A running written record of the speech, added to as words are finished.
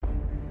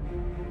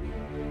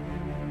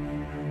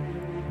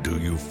Do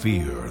you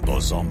fear the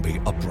zombie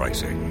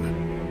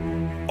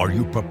uprising? Are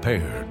you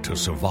prepared to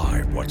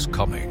survive what's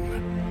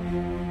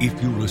coming?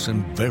 If you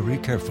listen very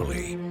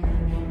carefully,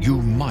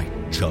 you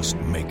might just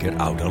make it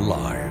out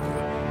alive.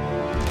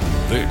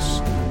 This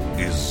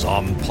is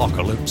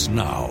ZOMBPOCALYPSE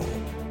Now!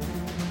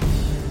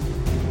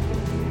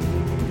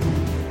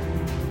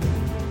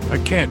 I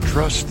can't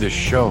trust this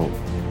show.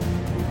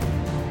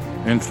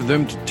 And for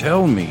them to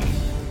tell me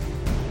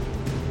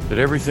that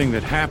everything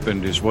that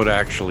happened is what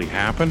actually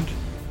happened,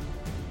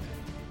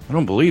 I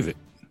don't believe it.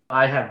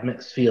 I have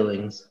mixed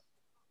feelings.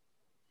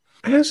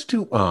 As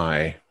do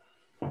I.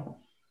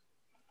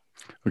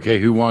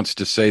 Okay, who wants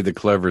to say the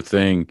clever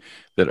thing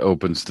that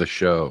opens the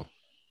show?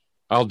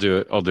 I'll do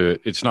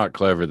it. It's not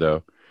clever,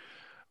 though.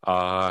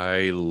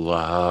 I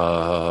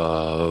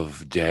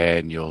love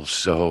Daniel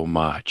so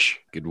much.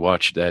 Could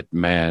watch that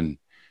man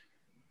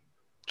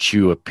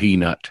chew a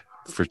peanut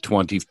for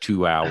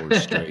 22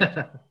 hours straight.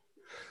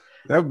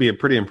 That would be a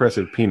pretty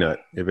impressive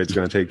peanut if it's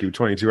going to take you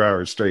 22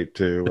 hours straight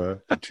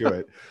to chew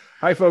it.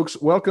 Hi, folks.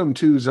 Welcome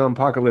to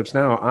ZOMBPOCALYPSE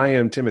Now. I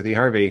am Timothy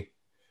Harvey.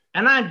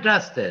 And I'm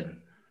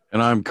Dustin.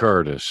 And I'm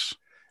Curtis.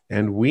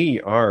 And we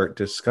are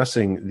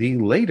discussing the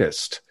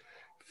latest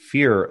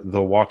Fear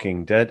the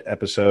Walking Dead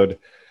episode.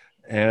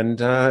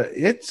 And I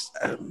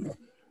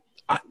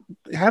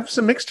have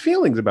some mixed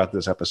feelings about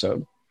this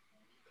episode.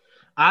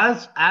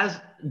 As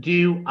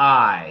do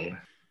I.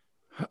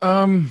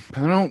 I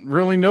don't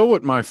really know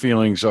what my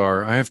feelings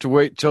are. I have to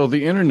wait till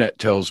the internet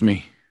tells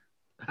me.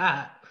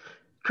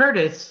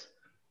 Curtis,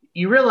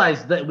 you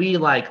realize that we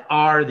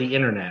are the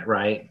internet,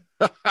 right?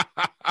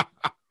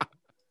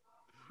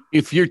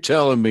 If you're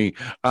telling me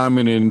I'm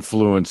an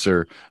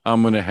influencer,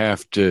 I'm going to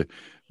have to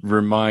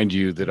remind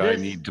you that I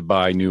need to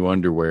buy new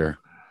underwear.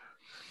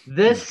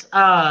 This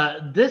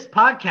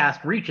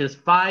podcast reaches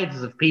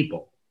fives of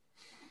people.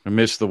 I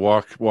miss the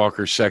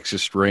Walker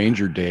Sexist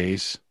Ranger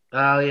days.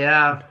 Oh,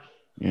 yeah.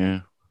 Yeah.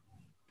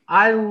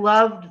 I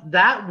loved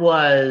that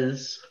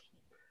was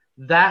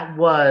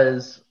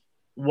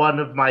one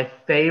of my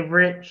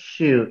favorite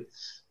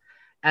shoots.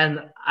 And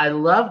I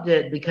loved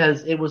it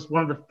because it was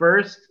one of the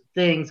first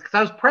things, because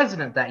I was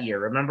president that year,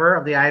 remember,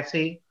 of the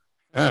IFC?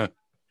 And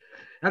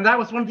that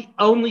was one of the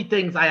only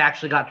things I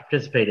actually got to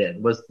participate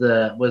in was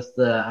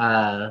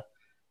the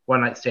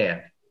one night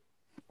stand.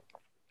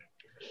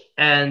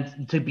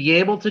 And to be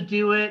able to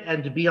do it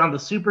and to be on the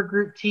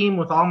supergroup team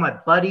with all my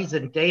buddies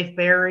and Dave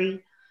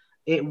Barry,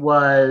 it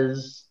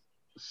was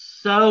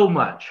so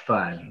much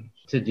fun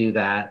to do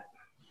that.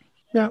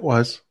 Yeah, it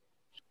was.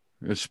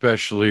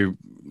 Especially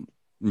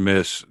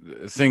miss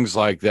things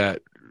like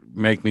that.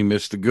 Make me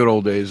miss the good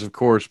old days, of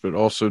course, but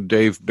also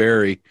Dave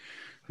Barry,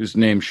 whose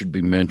name should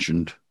be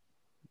mentioned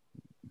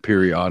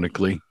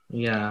periodically.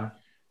 Yeah.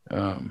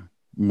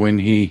 When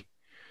he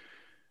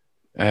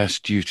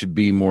asked you to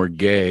be more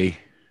gay.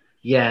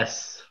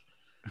 Yes.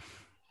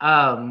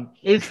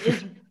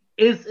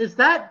 Is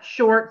that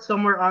short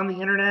somewhere on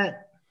the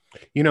internet?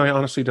 You know, I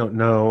honestly don't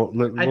know.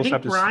 I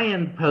think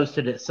Brian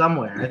posted it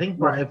somewhere. I think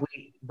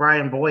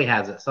Brian Boy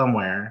has it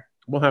somewhere.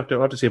 We'll have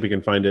to see if we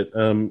can find it.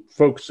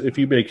 Folks, if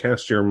you may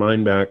cast your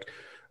mind back,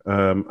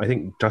 I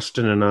think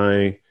Dustin and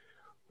I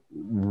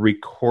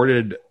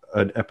recorded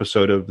an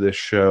episode of this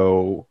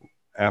show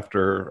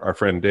after our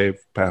friend Dave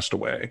passed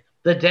away.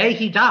 The day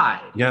he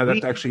died. Yeah,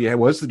 it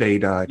was the day he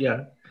died.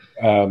 Yeah.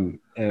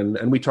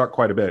 And we talked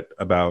quite a bit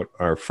about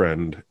our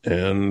friend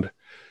and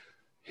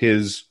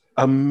his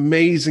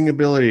amazing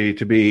ability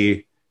to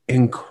be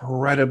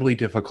incredibly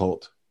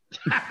difficult.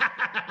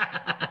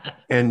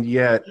 And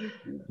yet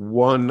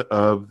one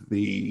of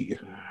the...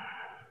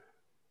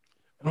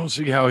 I don't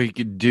see how he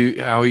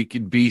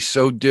could be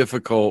so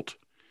difficult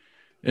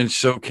and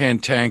so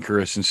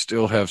cantankerous and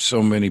still have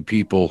so many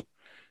people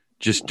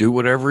just do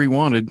whatever he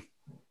wanted.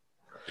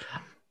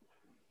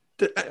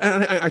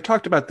 I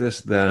talked about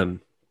this then,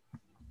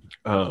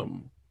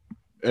 and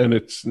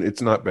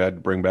it's not bad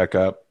to bring back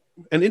up.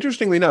 And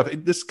interestingly enough,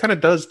 this kind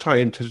of does tie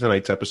into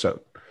tonight's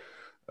episode,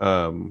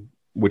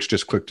 which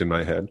just clicked in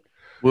my head.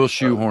 We'll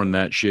shoehorn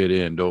that shit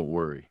in. Don't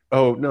worry.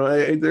 Oh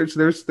no,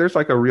 there's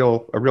like a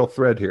real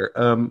thread here.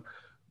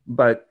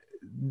 But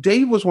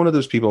Dave was one of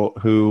those people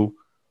who,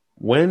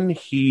 when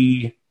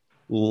he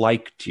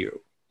liked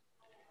you,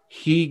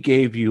 he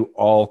gave you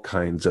all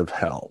kinds of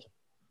hell.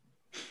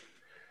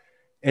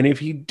 And if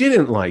he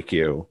didn't like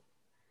you,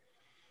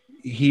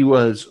 he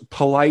was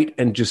polite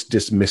and just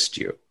dismissed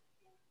you.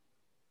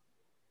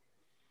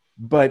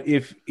 But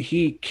if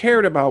he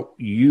cared about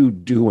you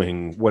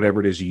doing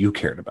whatever it is you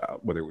cared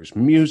about, whether it was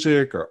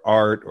music or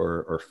art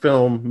or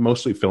film,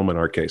 mostly film in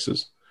our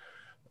cases,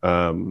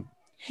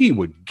 he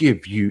would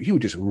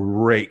just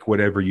rake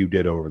whatever you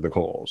did over the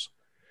coals.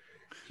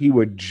 He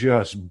would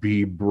just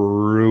be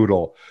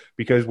brutal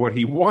because what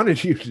he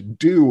wanted you to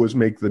do was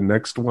make the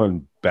next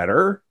one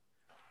better.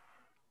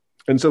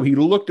 And so he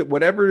looked at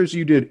whatever it is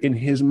you did in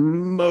his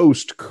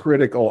most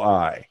critical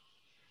eye.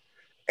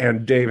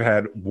 And Dave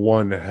had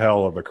one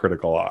hell of a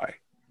critical eye.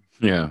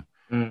 Yeah.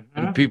 Mm-hmm.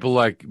 And people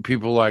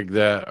like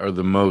that are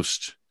the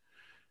most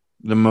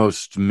the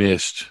most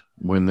missed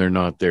when they're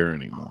not there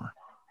anymore.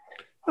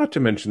 Not to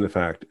mention the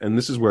fact, and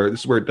this is where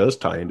it does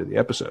tie into the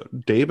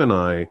episode. Dave and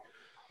I,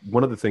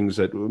 one of the things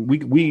that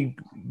we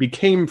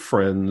became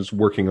friends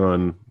working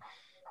on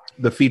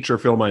the feature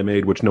film I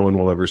made, which no one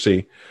will ever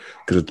see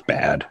because it's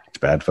bad. It's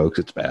bad, folks.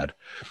 It's bad.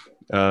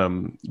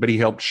 But he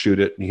helped shoot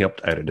it and he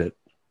helped edit it,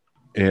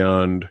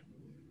 and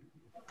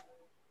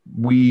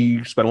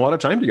we spent a lot of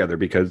time together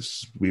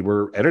because we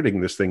were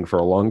editing this thing for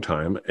a long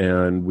time,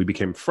 and we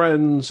became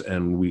friends.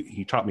 And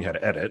he taught me how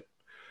to edit,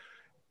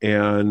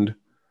 and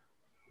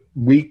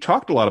we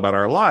talked a lot about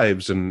our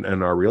lives and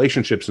our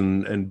relationships,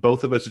 and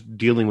both of us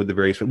dealing with the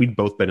various. We'd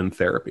both been in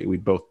therapy.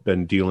 We'd both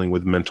been dealing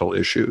with mental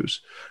issues,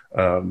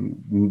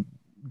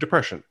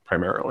 depression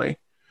primarily,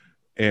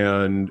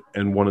 and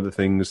one of the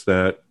things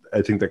that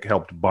I think that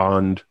helped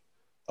bond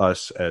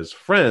us as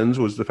friends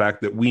was the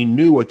fact that we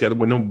knew what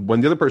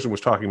when the other person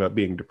was talking about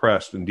being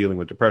depressed and dealing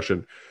with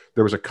depression,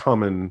 there was a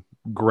common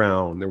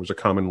ground, there was a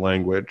common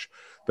language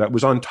that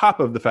was on top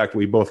of the fact that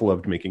we both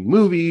loved making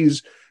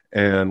movies.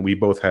 And we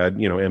both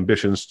had,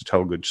 ambitions to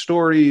tell good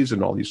stories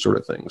and all these sort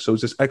of things. So it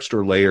was this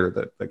extra layer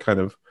that kind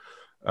of,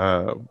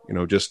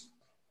 just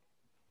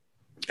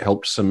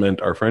helped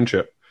cement our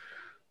friendship.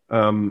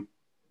 And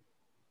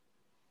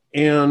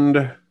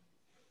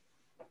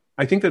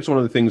I think that's one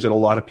of the things that a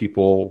lot of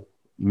people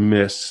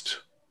missed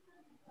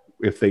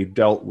if they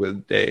dealt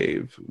with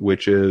Dave,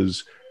 which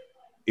is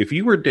if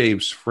you were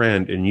Dave's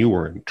friend and you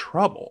were in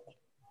trouble,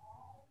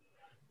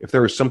 if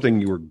there was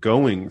something you were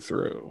going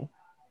through,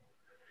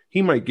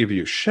 he might give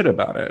you shit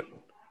about it,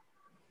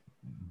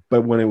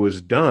 but when it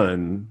was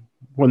done,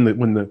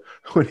 when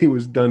he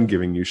was done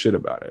giving you shit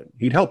about it,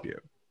 he'd help you.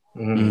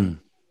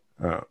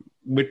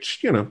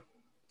 Which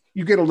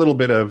you get a little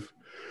bit of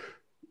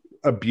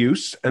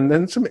abuse and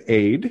then some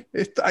aid.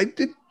 It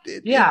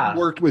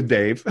worked with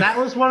Dave. That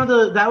was one of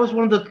the.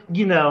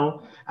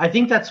 I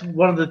think that's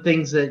one of the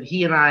things that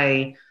he and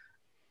I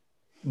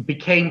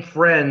became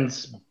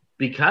friends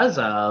because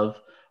of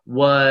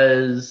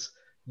was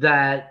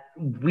that.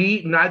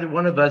 Neither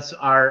one of us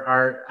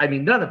are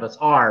none of us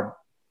are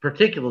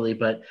particularly,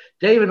 but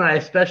Dave and I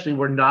especially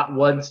were not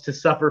ones to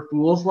suffer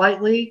fools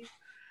lightly,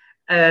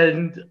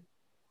 and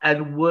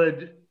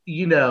would,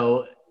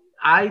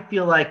 I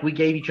feel like we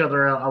gave each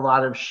other a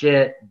lot of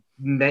shit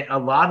a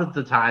lot of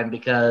the time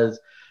because,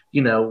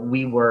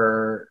 we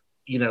were,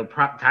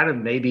 kind of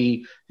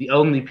maybe the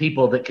only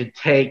people that could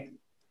take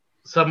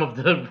some of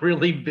the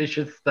really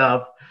vicious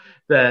stuff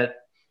that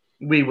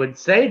we would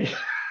say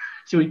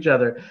to each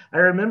other. I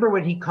remember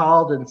when he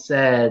called and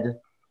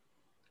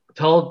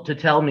told to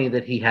tell me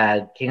that he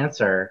had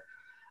cancer.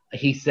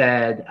 He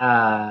said,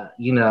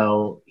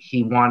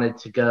 he wanted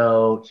to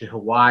go to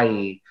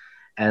Hawaii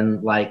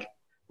and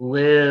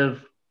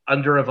live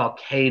under a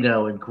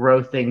volcano and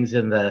grow things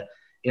in the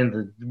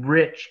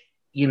rich,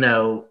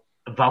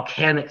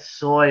 volcanic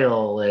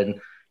soil and,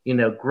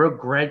 grow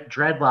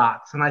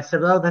dreadlocks. And I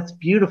said, oh, that's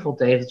beautiful,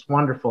 Dave. It's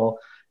wonderful.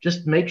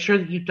 Just make sure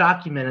that you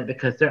document it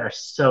because there are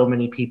so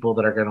many people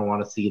that are going to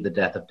want to see the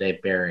death of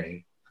Dave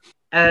Barry.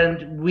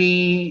 And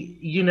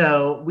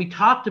we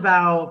talked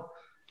about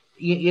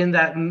in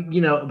that,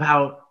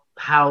 about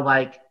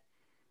how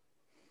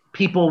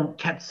people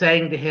kept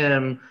saying to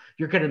him,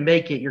 you're going to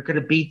make it, you're going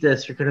to beat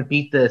this, you're going to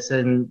beat this.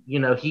 And,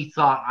 he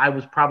thought I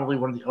was probably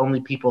one of the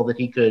only people that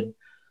he could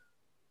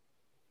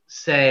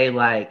say,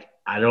 I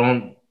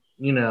don't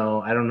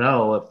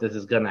know if this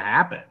is going to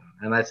happen.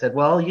 And I said,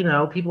 well,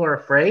 people are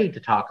afraid to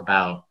talk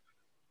about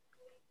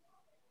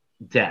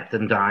death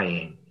and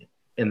dying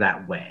in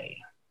that way.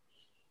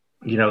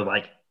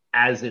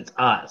 As it's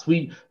us.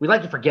 We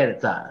like to forget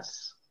it's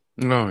us.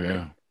 Oh,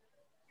 yeah.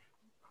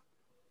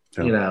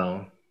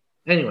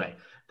 Anyway,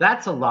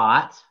 that's a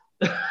lot.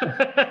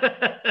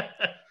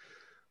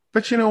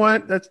 But you know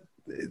what? That's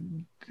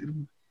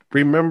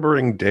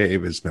remembering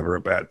Dave is never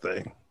a bad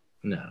thing.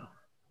 No.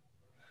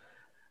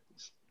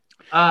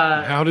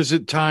 How does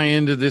it tie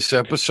into this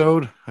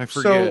episode? I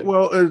forget.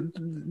 So,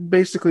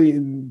 basically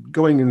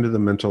going into the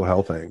mental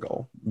health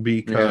angle,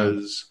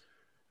 because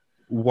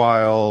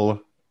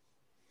while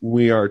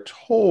we are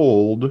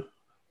told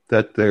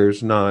that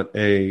there's not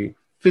a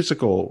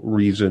physical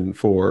reason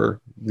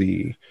for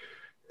the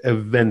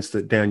events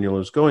that Daniel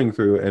is going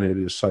through, and it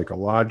is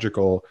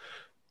psychological,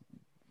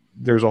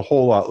 there's a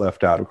whole lot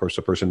left out. Of course,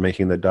 the person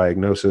making the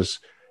diagnosis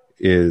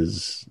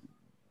is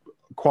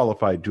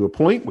qualified to a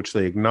point, which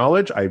they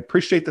acknowledge. I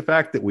appreciate the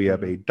fact that we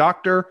have a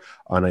doctor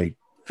on a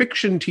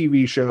fiction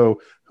TV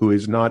show who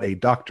is not a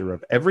doctor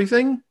of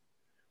everything,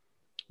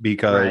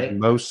 because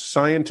most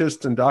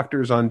scientists and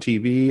doctors on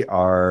TV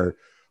are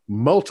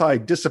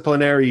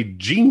multidisciplinary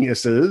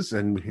geniuses.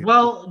 And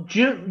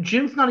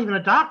June's not even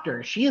a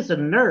doctor. She is a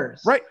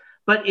nurse. Right.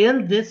 But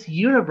in this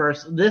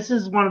universe, this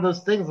is one of those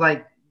things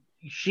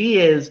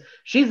she's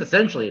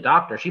essentially a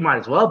doctor. She might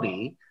as well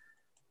be,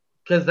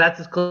 because that's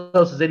as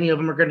close as any of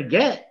them are going to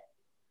get.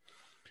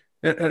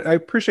 And I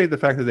appreciate the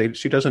fact that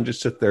she doesn't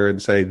just sit there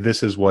and say,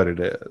 this is what it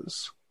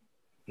is.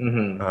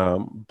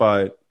 Mm-hmm.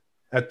 But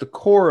at the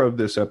core of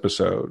this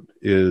episode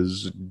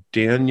is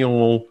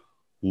Daniel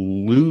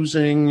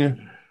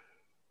losing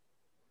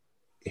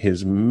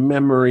his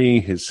memory,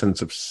 his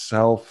sense of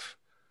self,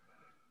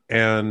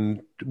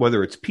 and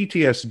whether it's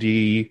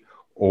PTSD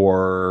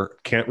or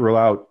can't rule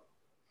out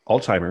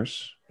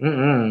Alzheimer's.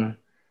 Mm-mm.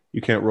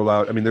 You can't rule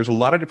out, I mean, there's a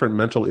lot of different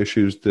mental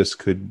issues this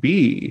could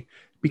be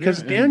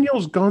because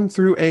Daniel's gone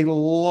through a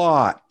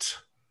lot.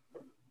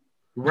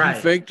 Right.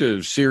 He faked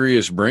a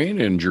serious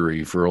brain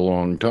injury for a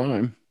long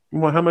time.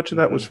 Well, how much of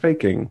that was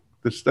faking?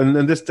 And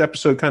then this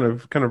episode kind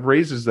of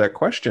raises that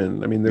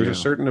question. I mean, there's a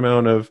certain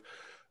amount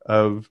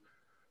of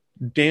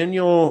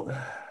Daniel.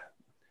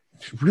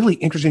 It's really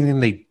interesting thing.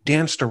 They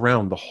danced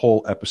around the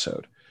whole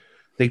episode.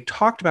 They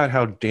talked about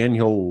how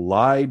Daniel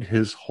lied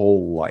his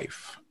whole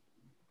life.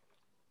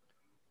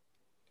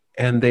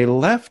 And they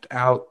left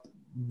out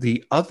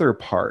the other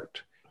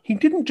part. He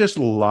didn't just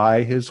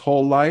lie his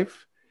whole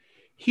life.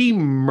 He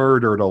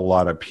murdered a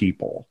lot of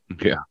people.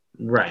 Yeah.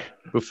 Right.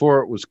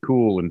 Before it was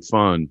cool and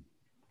fun.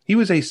 He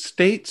was a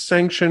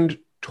state-sanctioned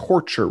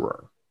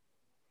torturer.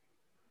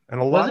 And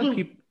a lot of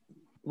people...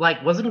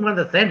 Like, wasn't he one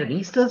of the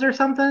Sandinistas or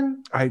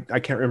something? I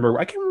can't remember.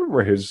 I can't remember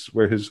where his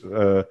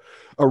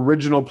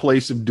original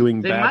place of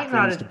doing bad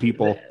things to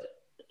people.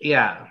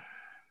 Yeah.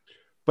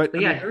 But I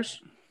mean,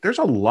 there's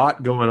a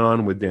lot going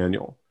on with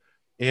Daniel.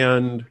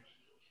 And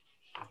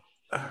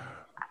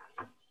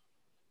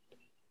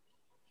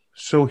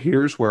so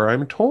here's where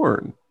I'm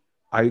torn.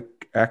 I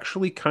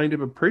actually kind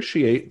of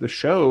appreciate the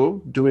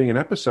show doing an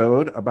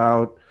episode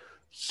about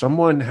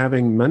someone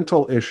having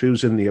mental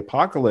issues in the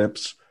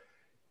apocalypse,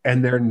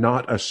 and they're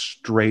not a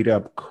straight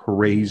up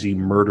crazy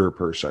murder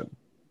person.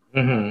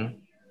 Mm-hmm.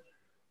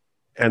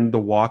 And The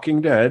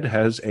Walking Dead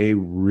has a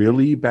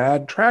really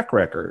bad track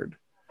record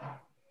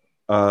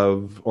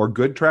or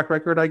good track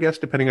record, I guess,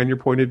 depending on your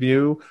point of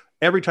view.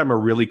 Every time a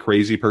really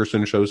crazy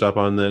person shows up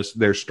on this,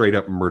 they're straight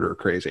up murder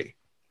crazy.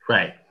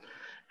 Right.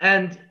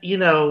 And,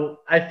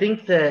 I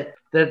think that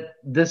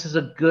this is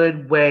a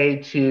good way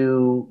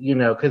to,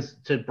 because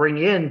to bring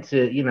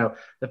into,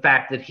 the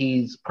fact that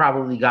he's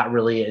probably got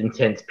really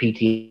intense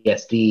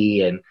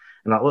PTSD and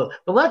all.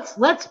 But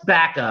let's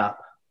back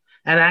up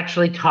and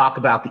actually talk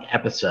about the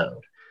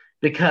episode,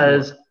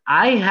 because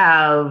I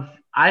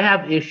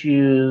have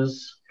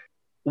issues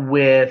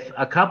with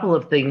a couple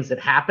of things that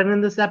happen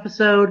in this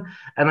episode,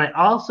 and I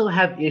also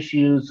have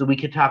issues that we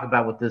could talk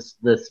about with this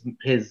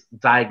his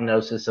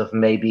diagnosis of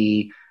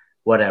maybe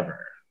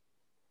whatever.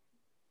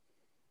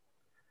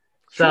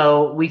 Sure.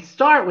 So we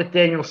start with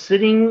Daniel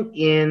sitting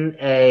in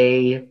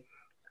a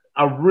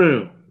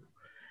room,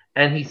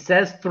 and he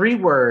says 3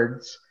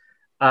 words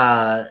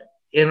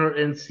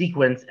in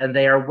sequence, and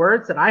they are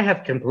words that I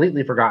have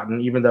completely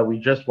forgotten, even though we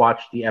just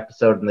watched the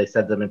episode and they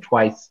said them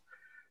twice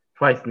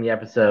in the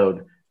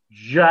episode.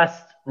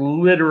 Just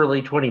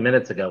literally 20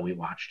 minutes ago, we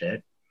watched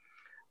it.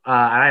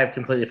 I have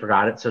completely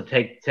forgot it. So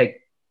take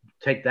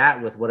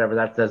that with whatever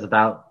that says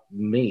about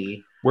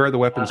me. Where are the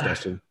weapons,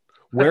 Dustin?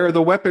 Where are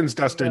the weapons,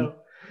 Dustin?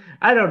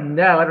 I don't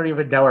know. I don't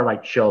even know where my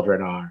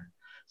children are.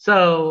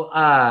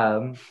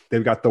 So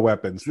they've got the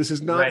weapons. This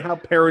is not how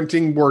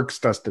parenting works,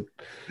 Dustin.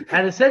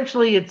 And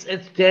essentially, it's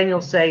Daniel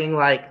saying,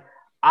 like,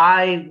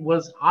 I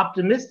was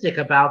optimistic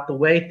about the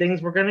way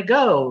things were going to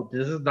go.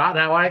 This is not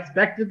how I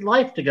expected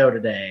life to go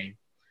today.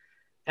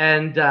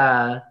 And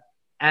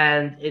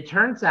it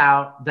turns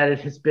out that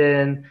it has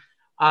been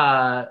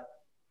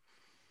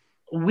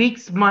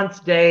weeks, months,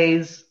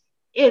 days.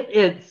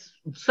 It's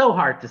so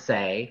hard to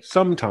say.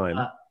 Sometime.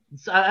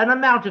 An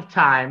amount of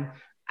time,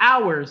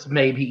 hours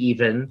maybe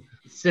even,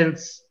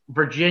 since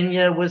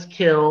Virginia was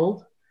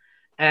killed.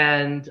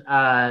 And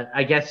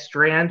I guess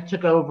Strand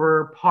took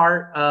over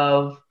part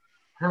of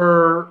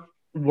her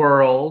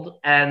world.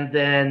 And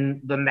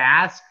then the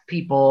mask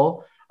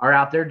people are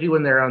out there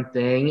doing their own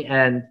thing.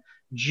 And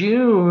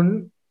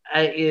June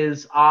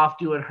is off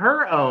doing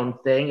her own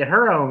thing at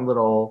her own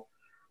little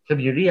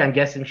community. I'm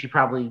guessing she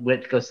probably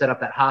went to go set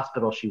up that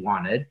hospital she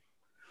wanted,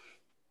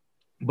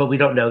 but we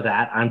don't know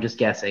that. I'm just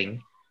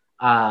guessing.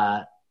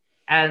 And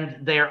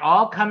they're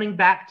all coming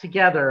back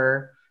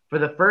together for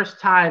the first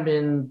time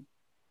in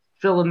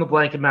fill in the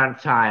blank amount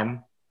of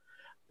time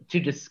to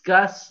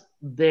discuss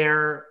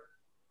their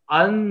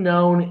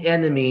unknown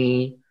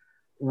enemy,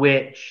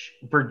 which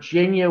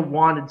Virginia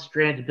wanted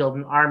Strand to build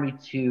an army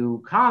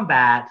to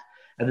combat,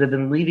 and they've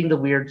been leaving the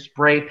weird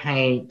spray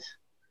paint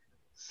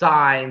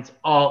signs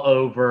all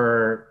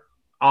over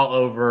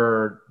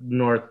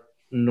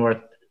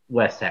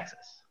northwest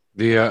Texas.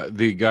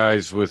 The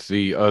guys with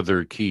the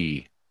other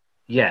key.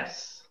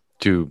 Yes.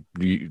 To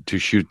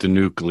shoot the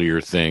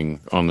nuclear thing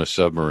on the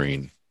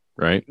submarine,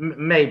 right?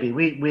 Maybe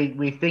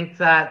we think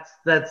that's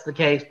the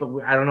case, but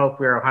I don't know if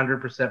we're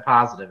 100%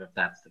 positive if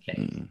that's the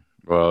case.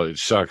 Well, it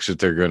sucks that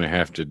they're going to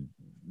have to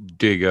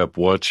dig up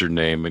what's her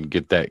name and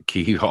get that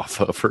key off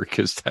of her,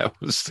 because that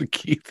was the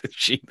key that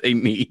they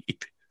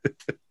need.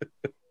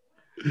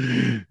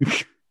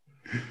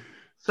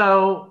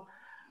 So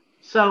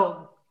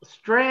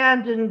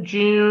Strand and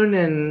June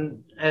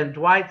and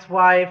Dwight's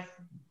wife,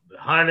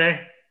 Honey,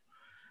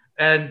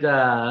 and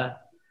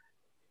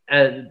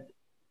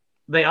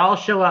they all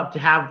show up to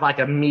have like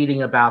a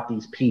meeting about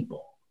these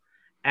people.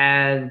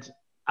 And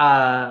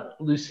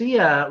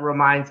Lucia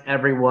reminds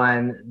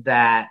everyone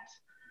that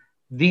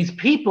these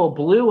people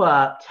blew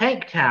up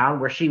Tank Town,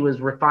 where she was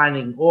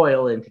refining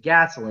oil into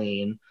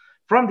gasoline,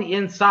 from the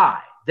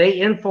inside. They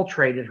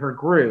infiltrated her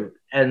group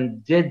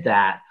and did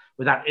that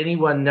without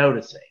anyone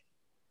noticing.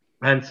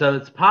 And so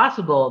it's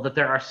possible that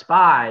there are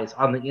spies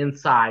on the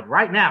inside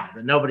right now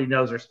that nobody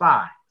knows are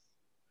spies.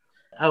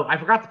 Oh, I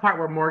forgot the part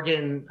where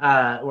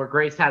where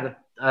Grace had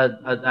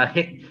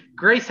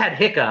Grace had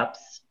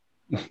hiccups.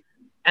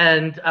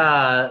 And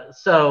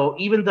so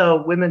even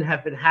though women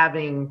have been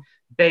having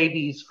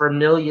babies for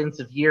millions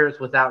of years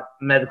without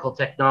medical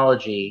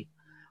technology,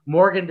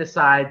 Morgan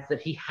decides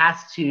that he has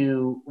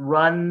to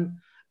run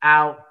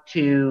out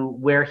to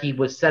where he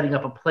was setting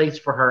up a place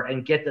for her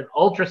and get an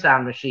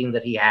ultrasound machine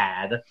that he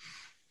had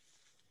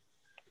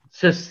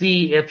to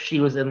see if she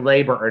was in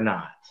labor or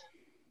not.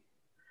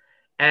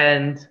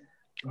 And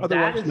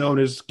otherwise known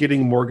as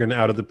getting Morgan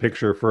out of the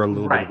picture for a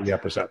little bit of the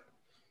episode.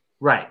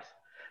 Right.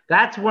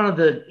 That's one of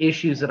the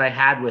issues that I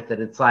had with it.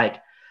 It's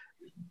like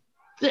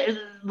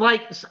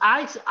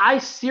I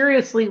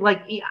seriously,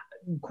 like,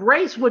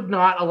 Grace would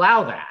not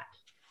allow that.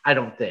 I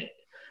don't think.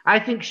 I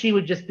think she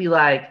would just be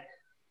like,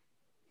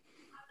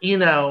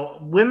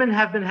 women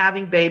have been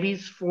having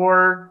babies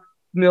for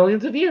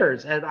millions of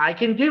years, and I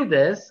can do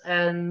this,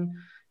 and,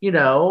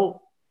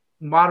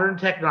 modern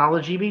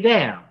technology be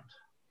damned.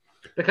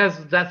 Because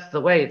that's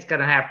the way it's going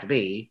to have to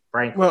be,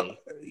 frankly. Well,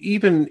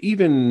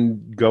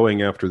 even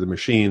going after the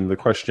machine, the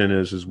question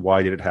is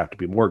why did it have to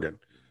be Morgan?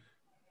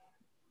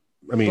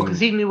 I mean, because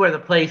he knew where the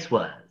place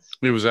was.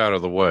 He was out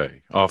of the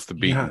way, off the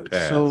beaten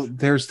path. So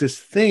there's this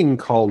thing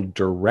called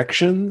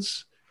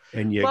directions,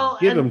 and you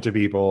give them to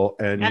people,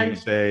 and you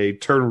say,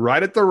 turn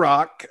right at the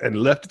rock and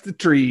left at the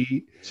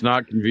tree. It's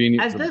not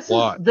convenient for the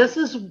plot. This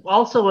is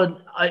also an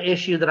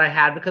issue that I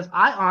had, because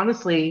I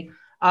honestly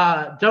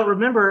don't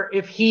remember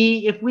if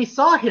we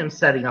saw him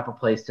setting up a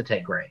place to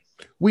take Grace.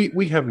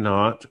 We have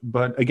not,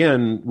 but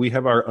again, we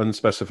have our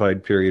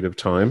unspecified period of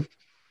time.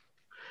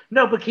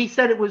 No, but he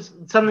said it was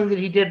something that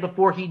he did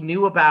before he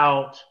knew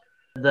about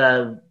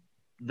the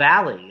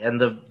valley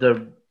and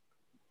the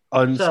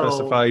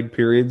unspecified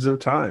periods of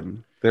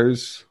time.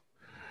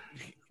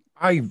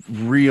 I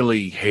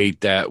really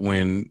hate that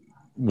when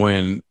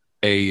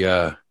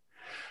a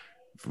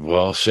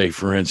say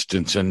for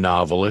instance a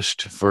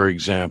novelist, for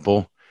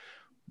example,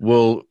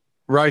 will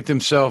write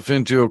themselves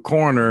into a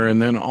corner,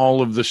 and then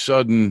all of a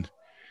sudden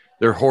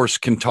their horse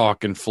can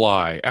talk and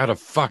fly out of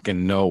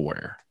fucking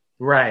nowhere.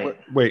 Right.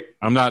 Wait.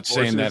 I'm not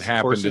saying that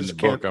happened in the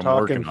book I'm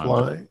working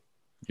on.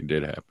 It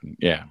did happen.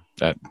 Yeah,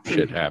 that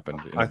shit happened.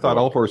 I thought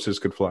all horses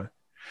could fly.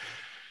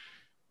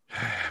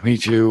 Me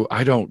too.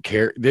 I don't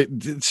care.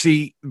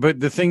 See, but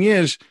the thing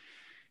is,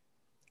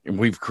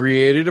 we've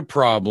created a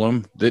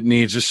problem that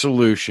needs a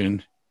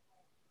solution.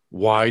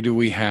 Why do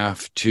we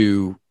have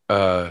to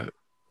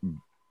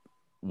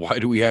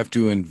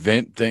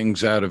invent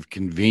things out of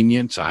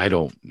convenience? I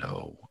don't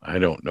know. I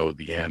don't know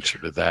the answer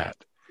to that.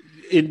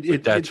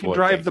 That's what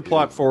drive the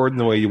plot forward in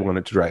the way you want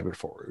it to drive it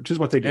forward, which is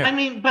what they do. I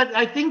mean, but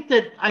I think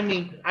that, I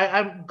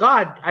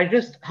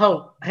just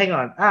hope,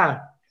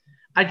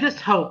 I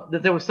just hope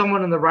that there was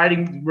someone in the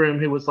writing room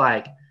who was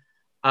like,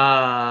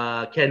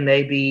 can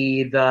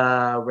maybe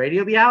the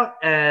radio be out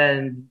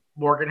and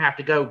Morgan have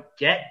to go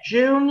get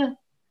June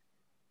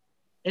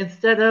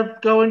instead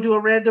of going to a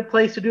random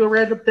place to do a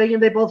random thing,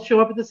 and they both show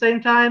up at the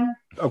same time?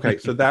 Okay,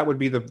 so that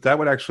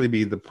would actually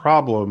be the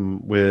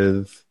problem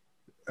with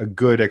a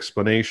good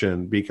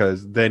explanation,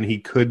 because then he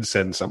could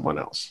send someone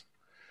else.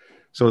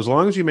 So as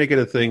long as you make it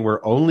a thing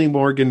where only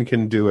Morgan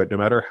can do it, no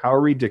matter how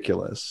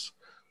ridiculous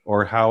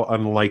or how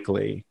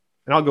unlikely,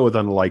 and I'll go with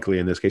unlikely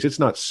in this case, it's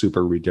not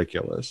super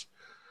ridiculous,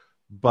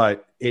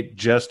 but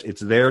it's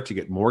there to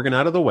get Morgan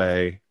out of the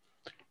way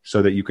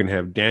so that you can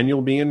have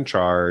Daniel be in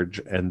charge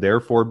and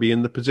therefore be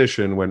in the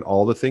position when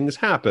all the things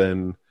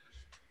happen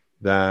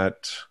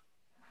that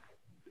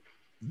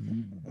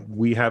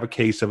we have a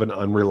case of an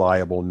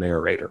unreliable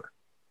narrator.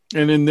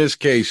 And in this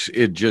case,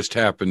 it just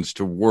happens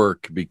to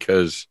work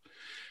because,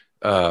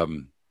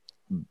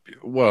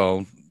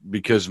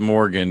 because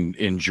Morgan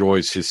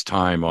enjoys his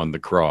time on the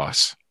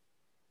cross.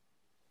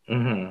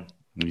 Mm-hmm.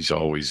 He's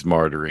always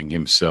martyring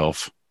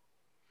himself.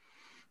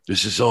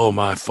 This is all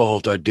my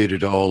fault. I did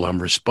it all.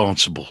 I'm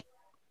responsible.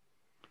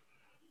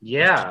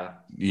 Yeah.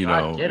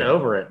 Get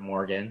over it,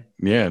 Morgan.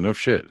 Yeah, no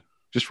shit.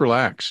 Just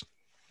relax.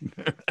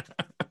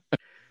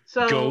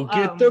 So go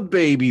get the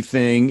baby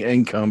thing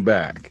and come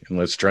back. And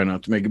let's try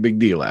not to make a big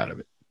deal out of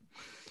it.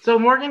 So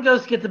Morgan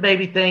goes to get the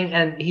baby thing,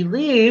 and he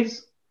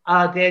leaves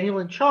Daniel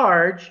in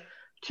charge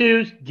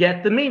to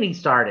get the meeting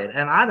started.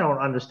 And I don't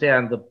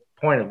understand the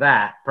point of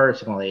that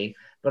personally,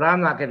 but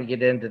I'm not going to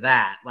get into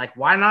that. Like,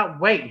 why not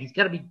wait? He's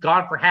going to be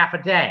gone for half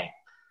a day.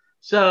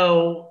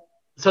 So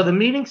the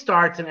meeting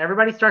starts, and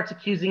everybody starts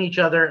accusing each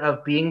other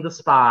of being the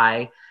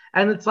spy.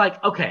 And it's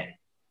like, okay,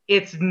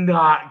 it's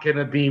not going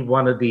to be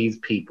one of these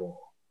people.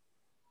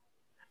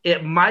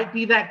 It might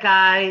be that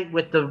guy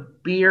with the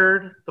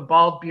beard, the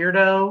bald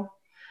beardo,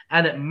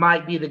 and it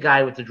might be the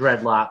guy with the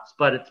dreadlocks,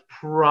 but it's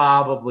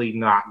probably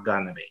not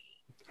gonna be.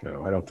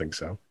 No, I don't think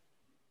so.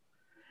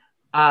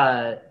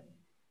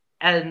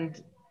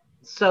 And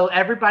so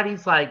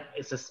everybody's like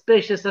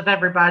suspicious of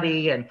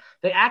everybody, and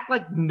they act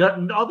like they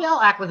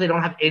all act like they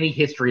don't have any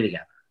history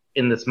together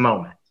in this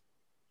moment,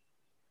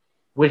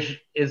 which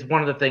is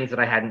one of the things that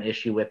I had an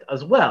issue with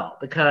as well.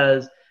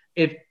 Because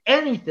if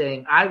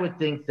anything, I would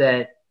think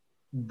that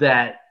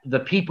the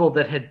people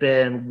that had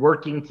been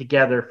working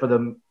together for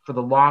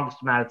the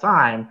longest amount of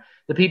time,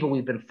 the people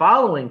we've been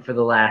following for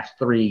the last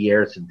 3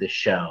 years of this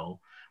show,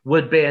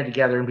 would band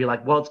together and be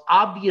like, well, it's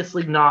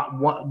obviously not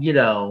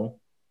one,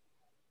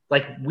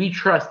 like we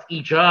trust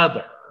each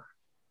other.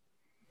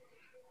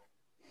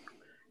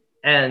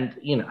 And,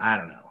 I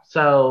don't know.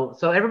 So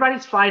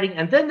everybody's fighting,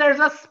 and then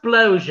there's an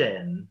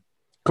explosion.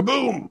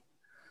 Kaboom!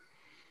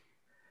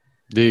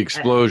 The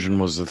explosion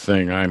was the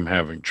thing I'm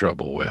having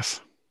trouble with.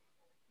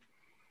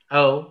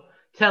 Oh,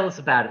 tell us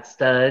about it,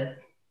 stud.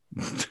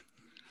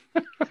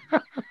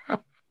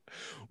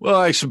 Well,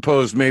 I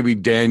suppose maybe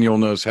Daniel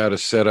knows how to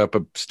set up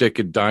a stick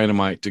of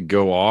dynamite to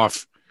go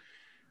off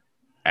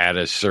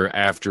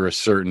after a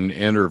certain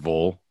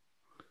interval.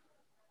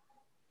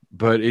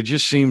 But it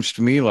just seems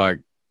to me like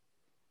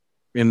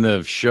in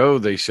the show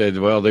they said,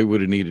 well, they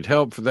would have needed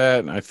help for that.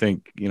 And I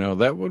think,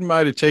 that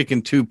might have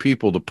taken 2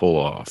 people to pull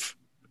off.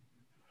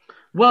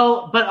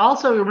 Well, but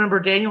also remember,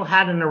 Daniel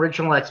had an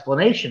original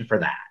explanation for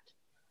that.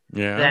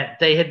 Yeah. That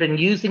they had been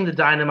using the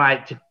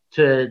dynamite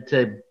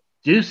to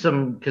do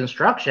some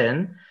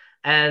construction,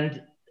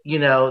 and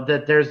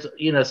that there's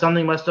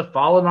something must have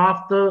fallen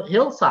off the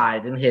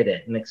hillside and hit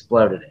it and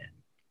exploded it.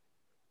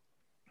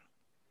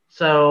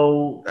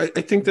 So I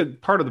think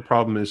that part of the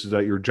problem is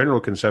that your general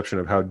conception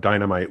of how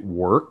dynamite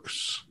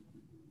works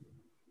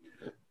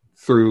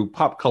through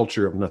pop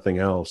culture, if nothing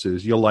else,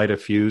 is you'll light a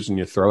fuse and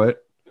you throw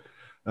it,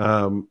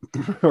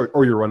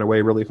 or you run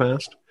away really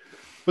fast.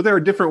 But there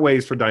are different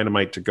ways for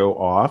dynamite to go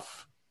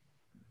off.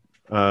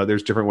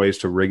 There's different ways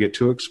to rig it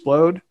to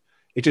explode.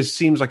 It just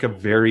seems like a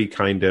very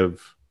kind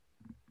of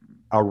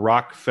a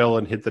rock fell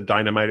and hit the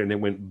dynamite and it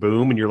went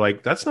boom. And you're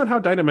like, that's not how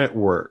dynamite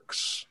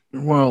works.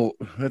 Well,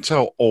 that's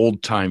how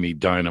old-timey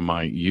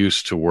dynamite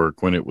used to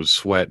work when it was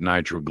sweat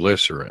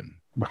nitroglycerin.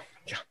 Well,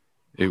 yeah.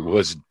 It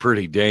was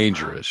pretty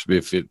dangerous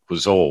if it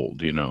was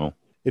old,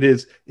 It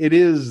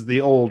is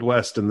the Old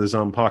West and the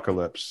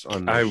Zompocalypse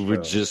on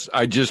this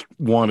I just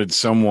wanted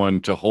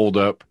someone to hold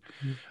up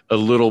a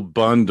little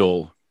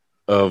bundle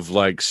of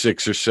like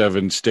 6 or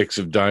 7 sticks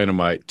of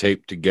dynamite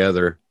taped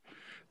together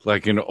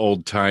like an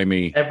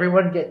old-timey.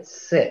 Everyone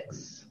gets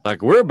 6.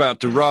 Like, we're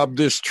about to rob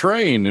this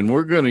train and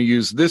we're going to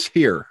use this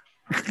here.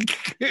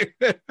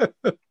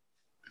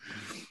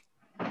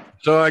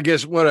 So I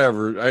guess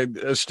whatever.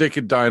 A stick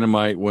of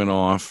dynamite went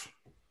off.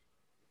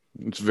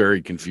 It's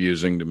very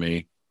confusing to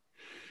me.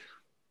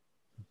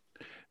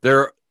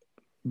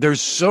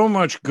 There's so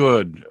much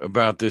good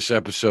about this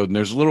episode, and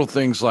there's little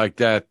things like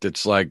that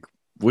that's like,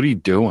 what are you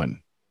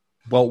doing?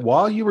 Well,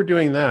 while you were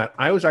doing that,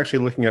 I was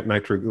actually looking at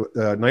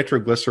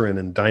nitroglycerin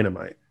and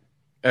dynamite.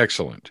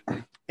 Excellent.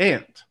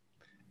 And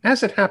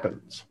as it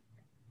happens,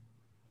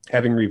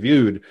 having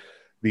reviewed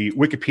the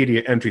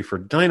Wikipedia entry for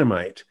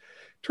dynamite,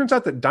 turns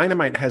out that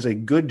dynamite has a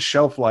good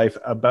shelf life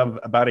above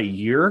about a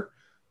year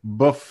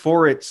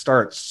before it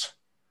starts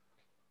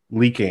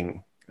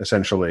leaking,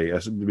 essentially,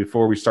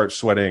 before we start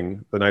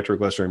sweating the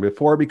nitroglycerin,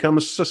 before it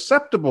becomes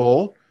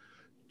susceptible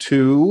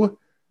to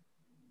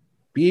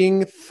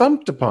being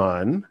thumped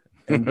upon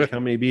and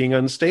being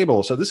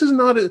unstable. So this is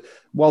not,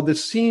 while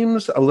this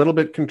seems a little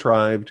bit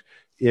contrived,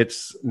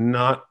 it's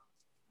not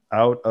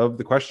out of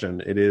the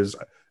question. It is,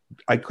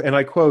 I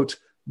quote,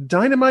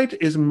 dynamite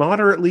is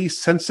moderately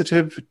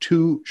sensitive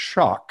to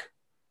shock.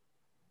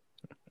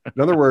 In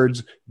other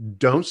words,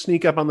 don't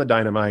sneak up on the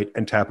dynamite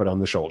and tap it on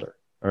the shoulder.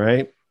 All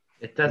right?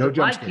 It doesn't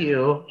like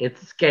you.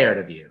 It's scared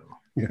of you.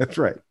 Yeah, that's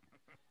right.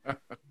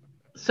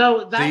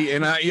 So that, see,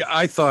 and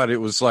I thought it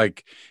was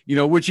like,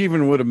 which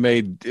even would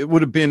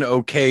have been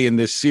okay in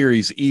this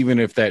series, even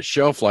if that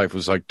shelf life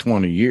was like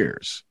 20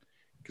 years,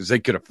 because they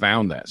could have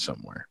found that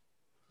somewhere.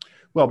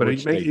 Well, but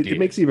it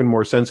makes even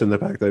more sense in the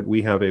fact that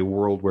we have a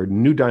world where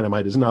new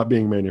dynamite is not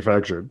being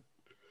manufactured.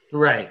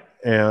 Right.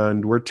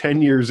 And we're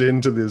 10 years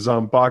into the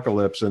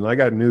Zompocalypse, and I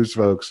got news,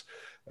 folks.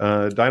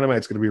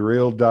 Dynamite's going to be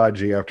real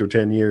dodgy after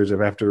 10 years.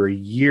 If after a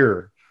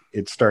year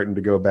it's starting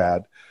to go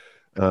bad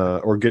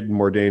or getting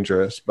more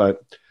dangerous.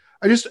 But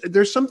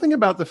there's something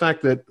about the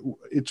fact that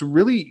it's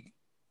really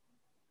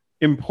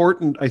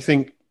important. I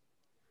think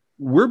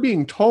we're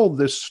being told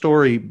this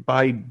story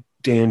by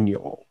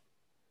Daniel.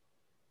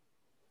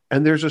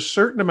 And there's a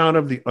certain amount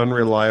of the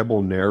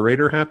unreliable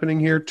narrator happening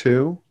here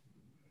too.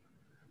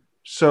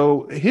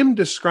 So him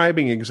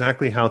describing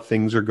exactly how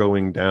things are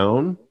going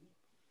down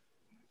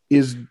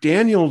is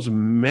Daniel's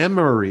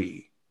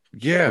memory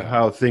of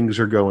how things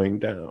are going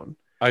down.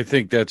 I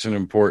think that's an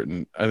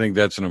important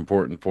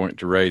point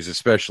to raise,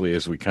 especially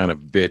as we kind of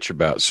bitch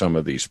about some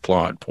of these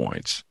plot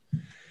points.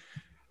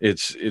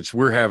 It's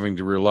we're having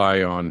to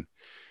rely on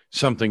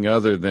something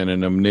other than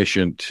an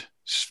omniscient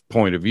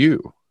point of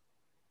view.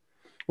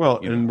 Well,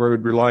 and we're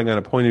relying on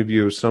a point of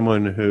view of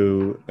someone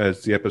who,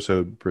 as the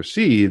episode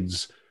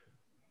proceeds,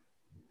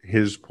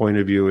 his point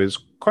of view is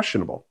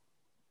questionable.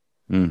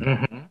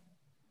 Mm-hmm.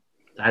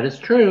 That is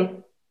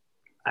true.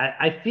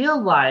 I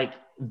feel like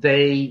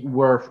they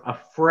were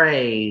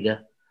afraid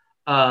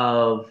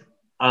of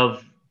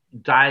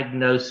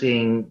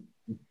diagnosing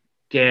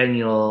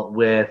Daniel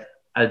with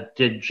a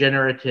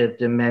degenerative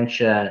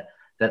dementia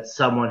that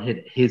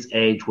someone his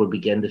age would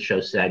begin to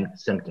show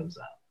symptoms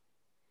of.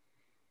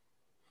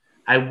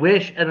 I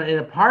wish, and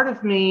a part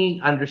of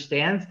me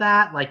understands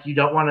that, like, you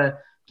don't want to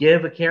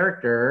give a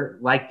character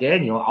like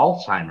Daniel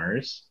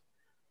Alzheimer's,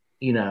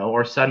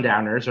 or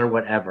Sundowners or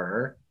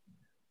whatever.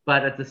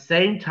 But at the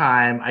same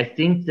time, I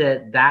think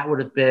that would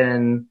have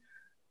been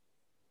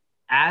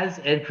as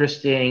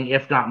interesting,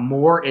 if not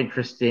more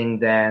interesting,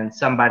 than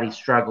somebody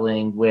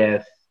struggling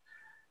with,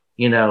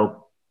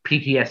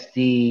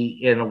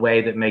 PTSD in a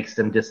way that makes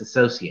them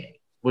disassociate,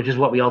 which is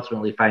what we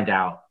ultimately find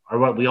out, or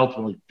what we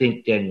ultimately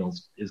think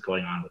Daniel's is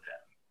going on with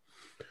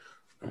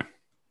him.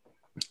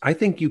 I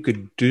think you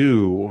could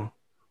do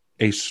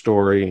a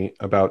story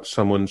about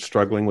someone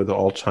struggling with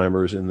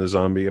Alzheimer's in the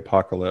zombie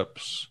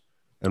apocalypse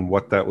and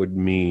what that would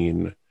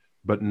mean,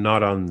 but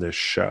not on this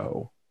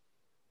show.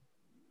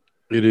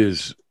 It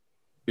is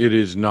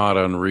not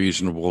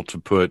unreasonable to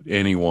put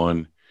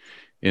anyone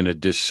in a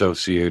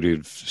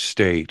dissociative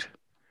state,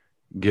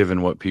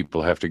 given what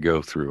people have to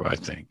go through, I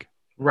think.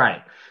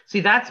 Right.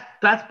 See, that's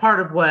part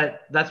of what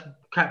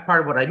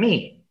I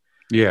mean.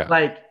 Yeah.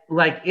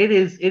 Like it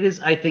is,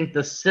 I think,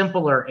 the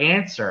simpler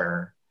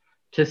answer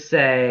to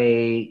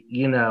say,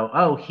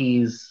 oh,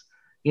 he's,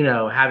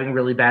 having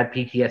really bad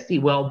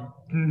PTSD. Well,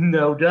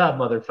 no duh,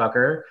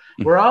 motherfucker.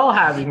 We're all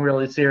having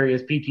really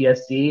serious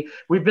PTSD.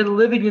 We've been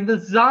living in the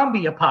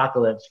zombie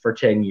apocalypse for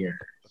 10 years.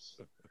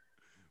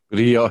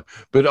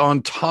 But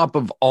on top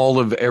of all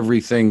of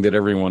everything that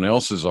everyone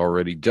else has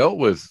already dealt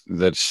with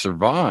that's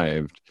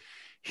survived,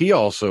 he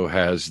also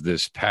has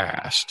this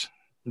past.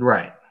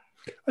 Right.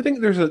 I think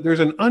there's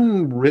an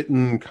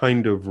unwritten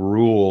kind of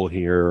rule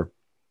here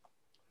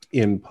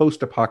in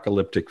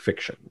post-apocalyptic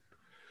fiction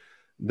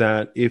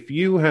that if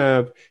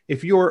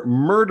you're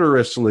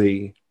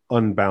murderously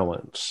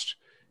unbalanced,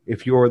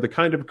 if you're the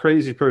kind of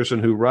crazy person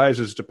who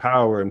rises to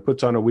power and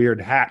puts on a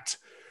weird hat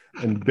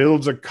and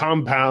builds a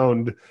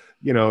compound,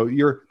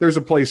 there's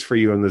a place for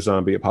you in the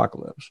zombie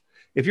apocalypse.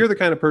 If you're the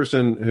kind of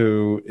person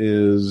who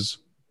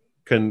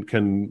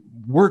can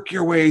work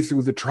your way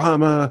through the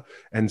trauma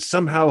and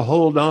somehow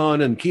hold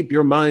on and keep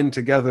your mind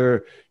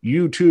together,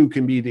 you too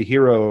can be the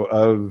hero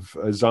of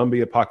a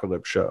zombie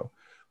apocalypse show.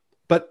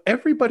 But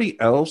everybody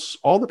else,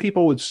 all the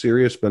people with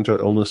serious mental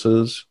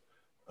illnesses,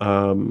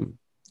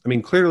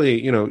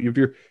 clearly,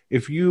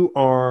 if you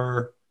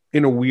are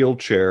in a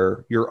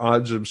wheelchair, your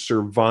odds of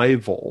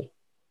survival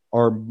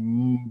are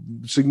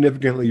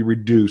significantly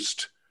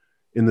reduced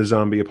in the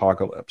zombie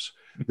apocalypse.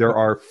 There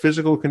are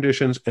physical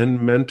conditions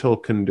and mental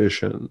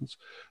conditions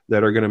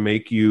that are going to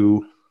make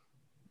you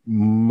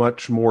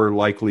much more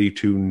likely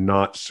to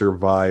not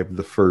survive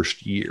the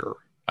first year.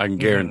 I can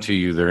guarantee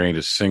you there ain't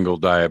a single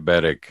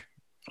diabetic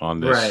on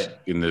this right.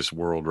 in this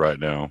world right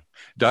now.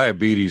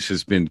 Diabetes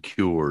has been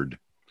cured.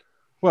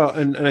 Well,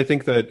 and I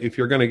think that if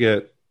you're going to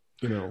get,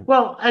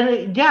 Well,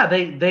 and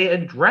they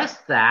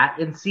addressed that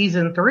in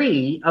season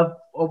 3 of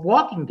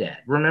Walking Dead.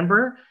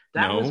 Remember?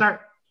 That was our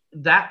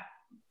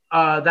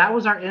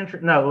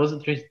intro. No, it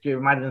wasn't 3.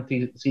 It might have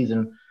been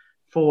season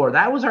 4.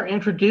 That was our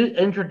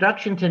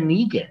introduction to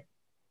Negan.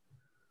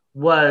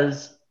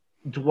 Was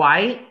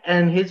Dwight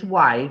and his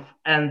wife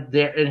and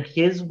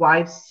his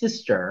wife's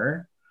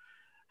sister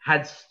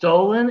had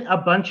stolen a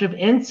bunch of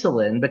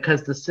insulin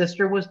because the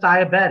sister was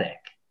diabetic,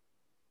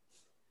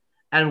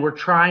 and were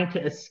trying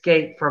to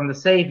escape from the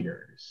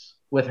saviors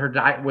with her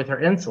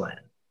insulin,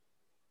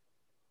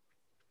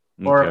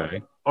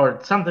 or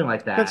something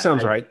like that. That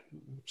sounds right.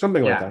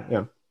 Something like that.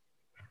 Yeah.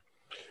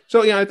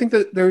 So yeah, I think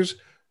that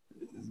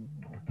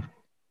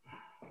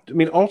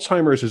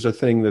Alzheimer's is a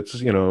thing that's,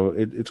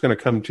 it's going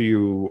to come to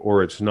you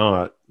or it's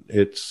not.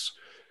 It's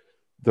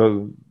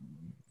the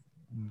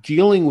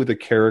dealing with a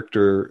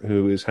character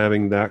who is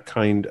having that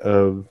kind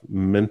of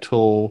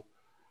mental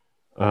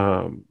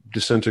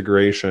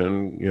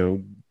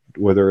disintegration,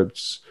 whether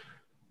it's,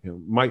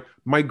 my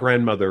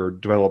grandmother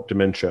developed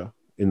dementia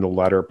in the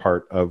latter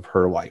part of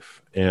her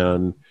life.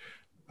 And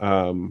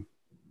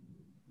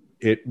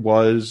it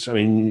was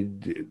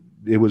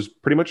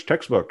pretty much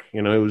textbook,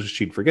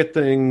 she'd forget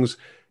things.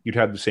 You'd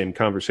have the same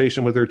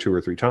conversation with her 2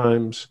 or 3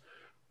 times.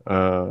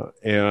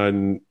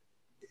 And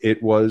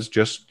it was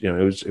just,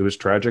 it was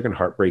tragic and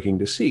heartbreaking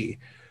to see.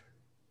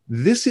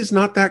 This is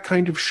not that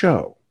kind of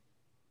show.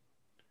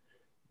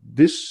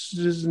 This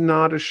is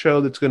not a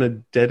show that's going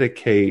to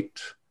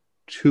dedicate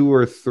 2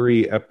 or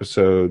 3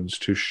 episodes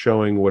to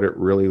showing what it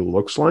really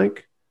looks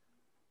like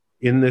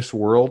in this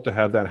world to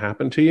have that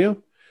happen to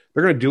you.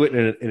 They're going to do it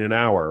in an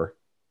hour,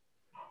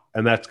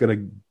 and that's going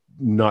to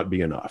not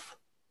be enough.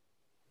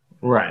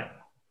 Right.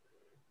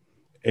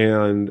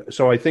 And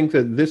so I think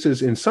that this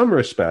is, in some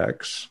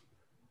respects,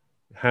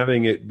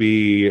 having it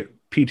be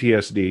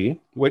PTSD,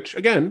 which,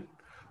 again,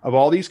 of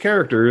all these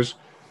characters,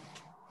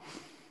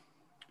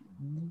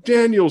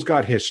 Daniel's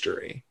got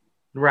history.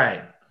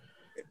 Right.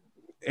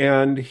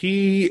 And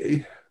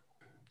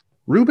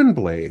Ruben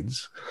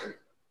Blades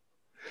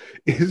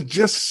is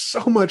just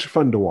so much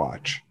fun to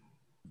watch.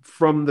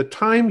 From the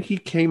time he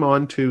came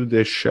onto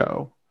this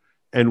show,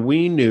 and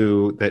we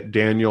knew that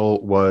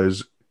Daniel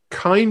was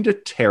kind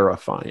of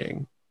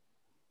terrifying,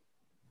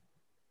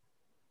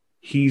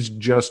 he's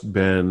just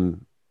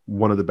been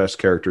one of the best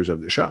characters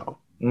of the show.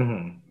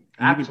 Mm-hmm.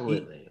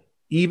 Absolutely.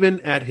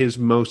 Even at his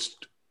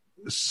most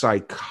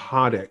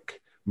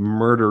psychotic,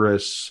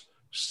 murderous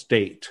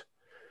state,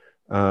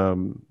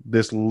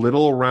 this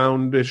little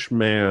roundish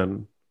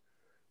man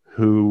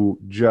who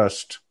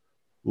just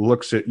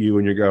looks at you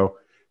and you go,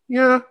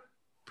 yeah,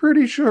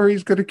 pretty sure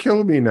he's going to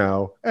kill me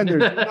now, and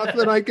there's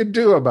nothing I can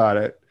do about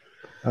it.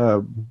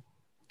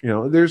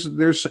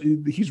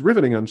 He's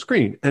riveting on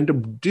screen, and to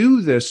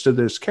do this to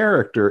this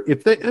character,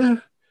 if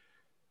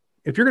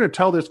you're going to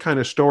tell this kind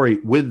of story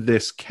with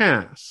this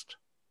cast,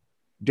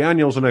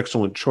 Daniel's an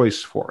excellent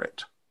choice for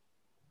it,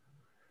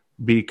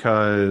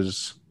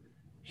 because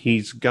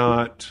he's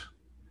got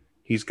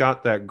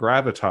that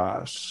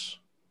gravitas,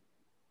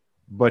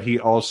 but he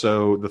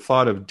also, the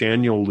thought of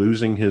Daniel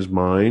losing his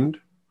mind,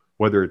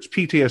 whether it's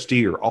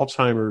PTSD or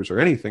Alzheimer's or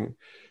anything,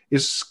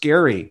 is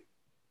scary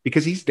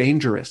because he's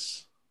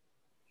dangerous.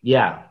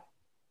 Yeah.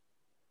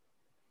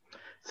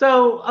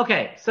 So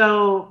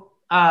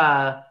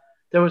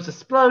there was an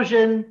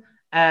explosion,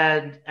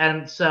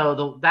 and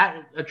so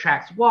that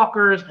attracts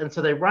walkers, and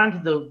so they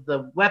run to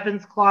the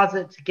weapons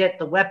closet to get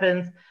the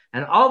weapons,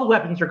 and all the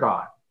weapons are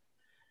gone,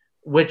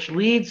 which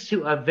leads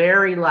to a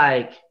very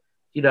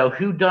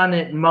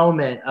whodunit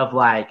moment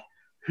of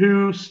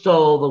who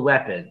stole the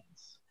weapons.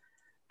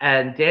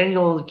 And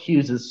Daniel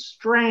accuses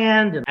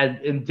Strand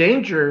and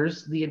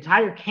endangers the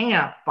entire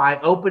camp by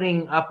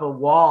opening up a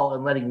wall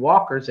and letting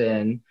walkers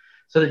in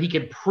so that he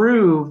can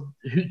prove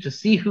to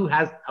see who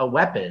has a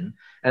weapon.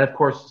 And of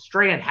course,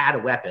 Strand had a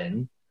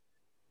weapon.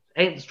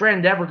 Ain't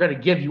Strand never going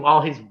to give you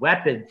all his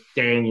weapons,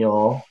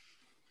 Daniel?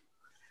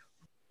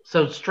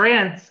 So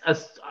Strand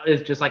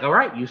is just like, all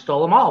right, you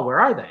stole them all.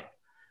 Where are they?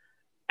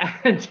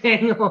 And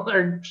Strand's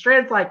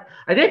like,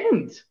 I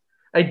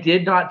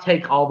did not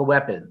take all the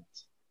weapons.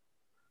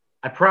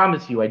 I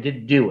promise you, I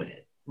didn't do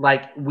it.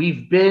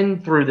 We've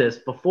been through this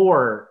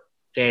before,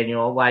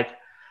 Daniel.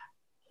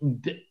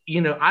 This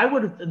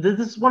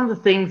is one of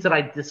the things that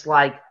I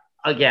dislike,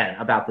 again,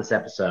 about this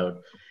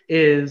episode,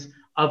 is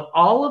of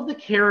all of the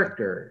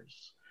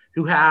characters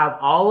who have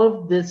all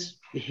of this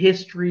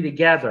history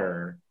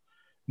together,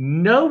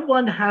 no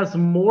one has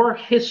more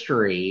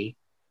history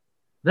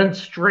than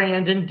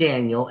Strand and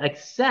Daniel,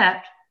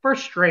 except for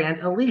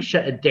Strand,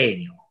 Alicia, and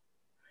Daniel.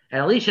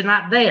 And Alicia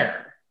not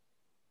there.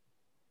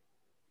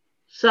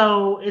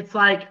 So it's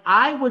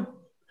I would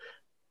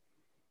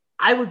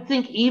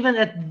think even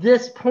at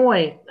this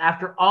point,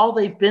 after all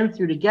they've been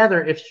through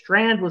together, if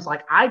Strand was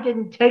like, I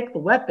didn't take the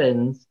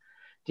weapons,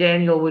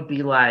 Daniel would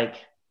be like,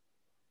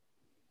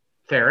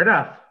 fair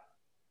enough.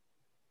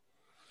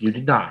 You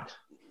did not.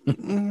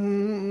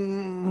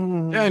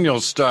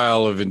 Daniel's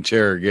style of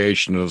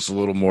interrogation is a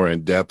little more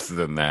in depth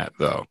than that,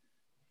 though.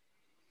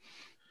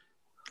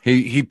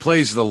 He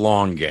plays the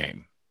long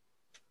game.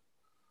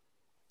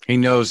 He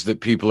knows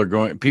that people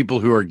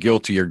who are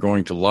guilty are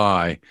going to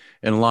lie,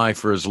 and lie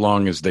for as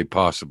long as they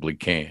possibly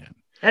can.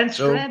 And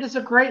Strand is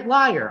a great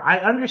liar. I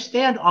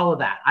understand all of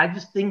that. I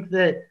just think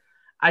that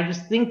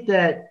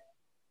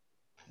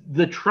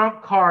the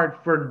trump card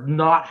for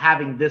not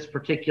having this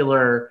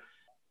particular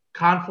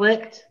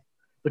conflict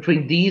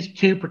between these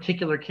two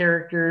particular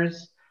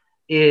characters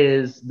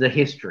is the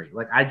history.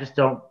 I just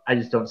don't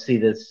see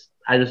this.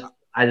 I just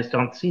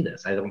don't see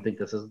this. I don't think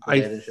this is the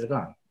way they should have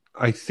gone.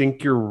 I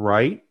think you're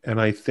right,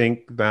 and I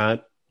think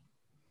that,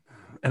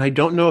 and I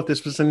don't know if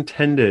this was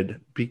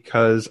intended,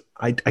 because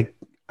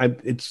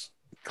it's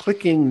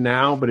clicking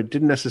now, but it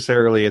didn't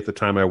necessarily at the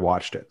time I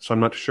watched it. So I'm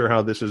not sure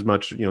how this is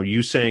much,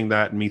 you saying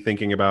that and me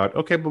thinking about,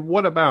 okay, but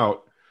what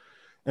about,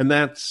 and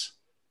that's,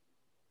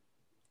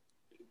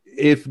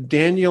 if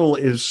Daniel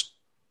is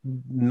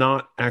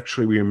not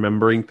actually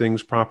remembering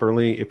things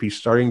properly, if he's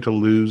starting to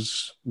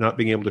lose, not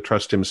being able to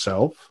trust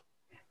himself,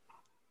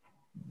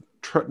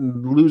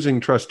 losing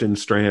trust in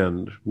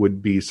Strand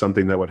would be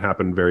something that would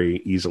happen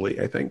very easily,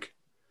 I think.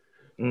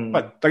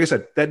 But like I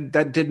said,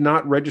 that did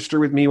not register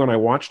with me when I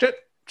watched it.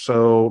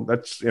 So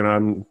that's,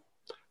 I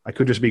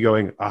could just be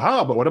going,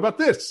 aha, but what about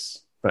this?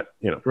 But,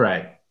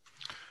 Right.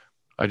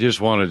 I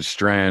just wanted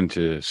Strand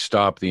to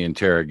stop the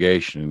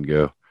interrogation and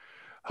go,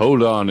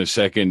 hold on a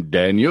second,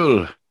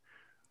 Daniel.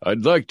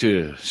 I'd like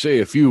to say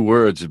a few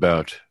words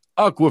about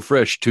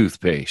Aquafresh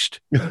toothpaste.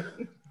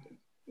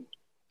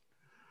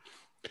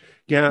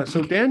 Yeah,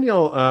 so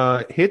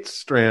Daniel hits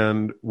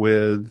Strand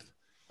with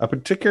a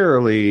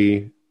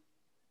particularly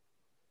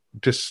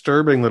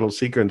disturbing little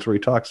sequence where he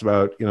talks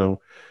about,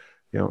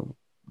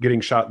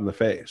 getting shot in the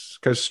face,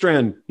 because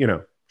Strand,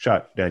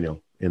 shot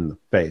Daniel in the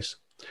face.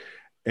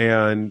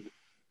 And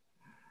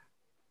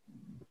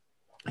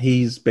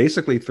he's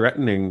basically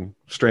threatening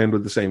Strand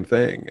with the same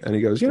thing. And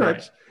he goes,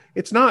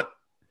 it's not,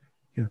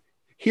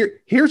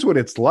 here's what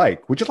it's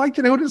like. Would you like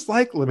to know what it's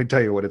like? Let me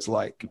tell you what it's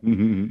like.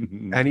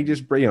 And he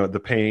just,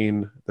 the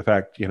pain, the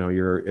fact,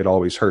 it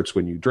always hurts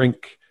when you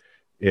drink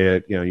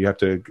it, you have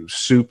to,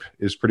 soup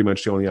is pretty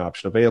much the only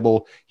option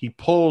available. He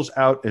pulls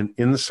out an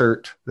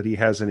insert that he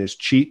has in his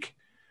cheek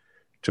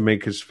to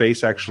make his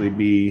face actually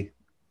be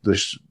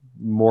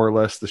more or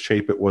less the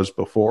shape it was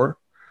before.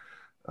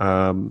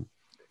 And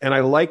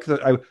I like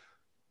that.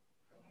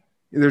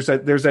 There's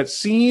that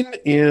scene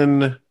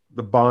in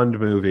the Bond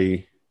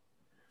movie.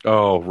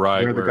 Oh,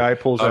 right. Where the guy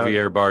pulls out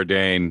Javier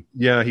Bardem.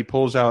 Yeah, he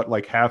pulls out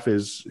like half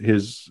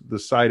the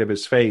side of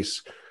his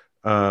face.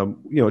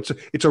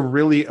 It's a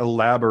really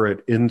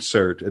elaborate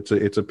insert.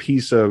 It's a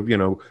piece of,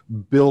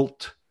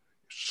 built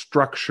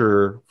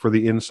structure for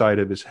the inside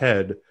of his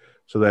head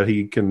so that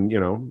he can,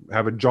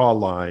 have a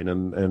jawline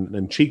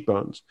and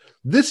cheekbones.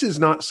 This is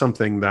not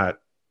something that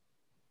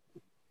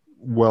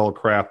well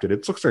crafted.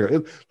 It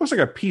looks like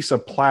a piece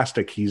of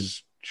plastic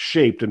he's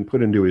shaped and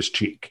put into his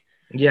cheek.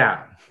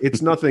 Yeah.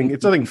 It's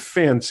nothing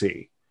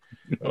fancy.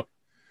 No.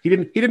 He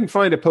didn't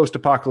find a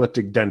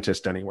post-apocalyptic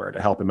dentist anywhere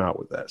to help him out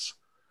with this.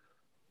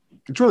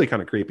 It's really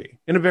kind of creepy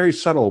in a very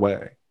subtle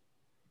way.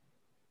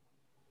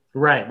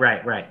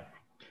 Right.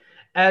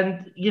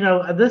 And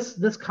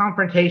this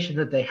confrontation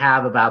that they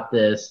have about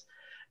this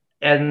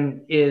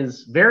and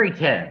is very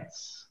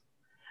tense.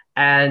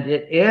 And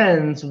it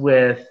ends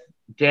with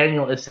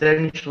Daniel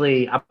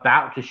essentially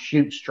about to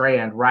shoot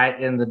Strand right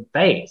in the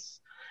face.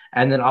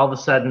 And then all of a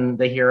sudden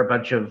they hear a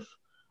bunch of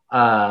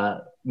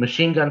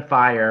machine gun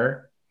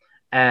fire,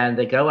 and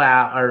they go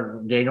out,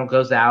 or Daniel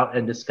goes out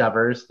and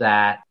discovers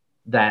that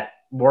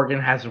Morgan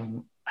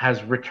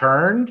has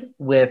returned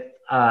with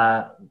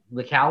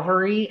the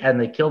cavalry, and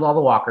they killed all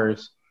the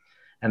walkers,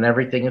 and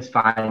everything is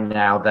fine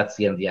now. That's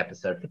the end of the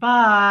episode.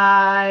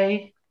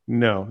 Goodbye.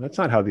 No, that's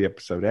not how the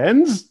episode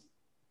ends.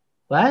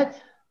 What?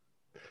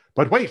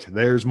 But wait,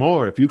 there's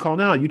more. If you call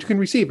now, you can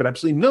receive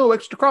absolutely no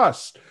extra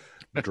cost.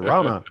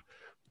 Drama.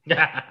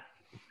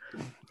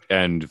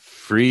 And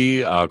free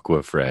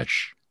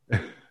Aquafresh.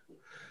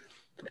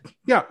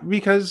 Yeah,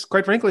 because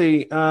quite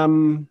frankly,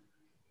 Morgan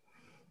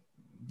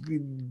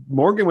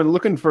went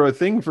looking for a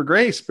thing for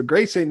Grace, but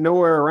Grace ain't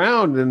nowhere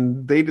around,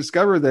 and they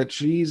discover that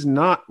she's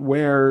not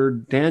where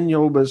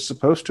Daniel was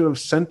supposed to have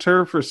sent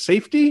her for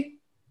safety.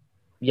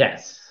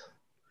 Yes.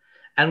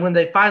 And when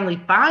they finally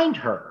find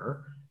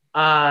her,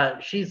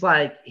 he's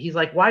like,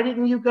 why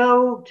didn't you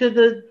go to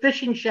the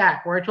fishing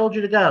shack where I told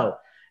you to go?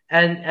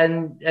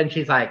 And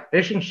she's like,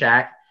 fishing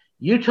shack?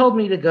 You told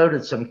me to go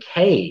to some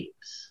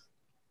caves.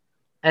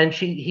 And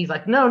he's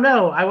like, no,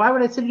 why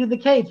would I send you to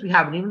the caves? We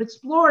haven't even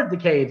explored the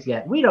caves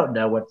yet. We don't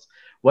know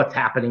what's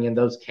happening in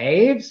those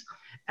caves.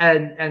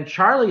 And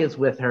Charlie is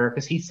with her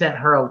because he sent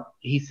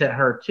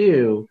her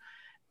too.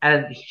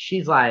 And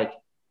she's like,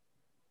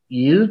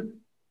 you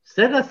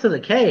sent us to the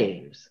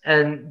caves.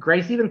 And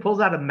Grace even pulls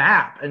out a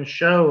map and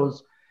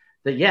shows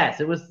that,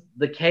 yes,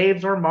 the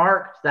caves are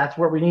marked. That's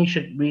where we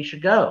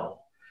should go.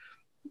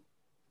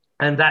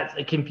 And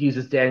it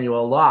confuses Daniel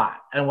a lot.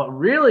 And what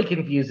really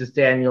confuses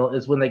Daniel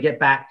is when they get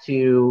back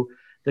to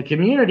the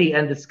community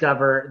and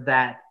discover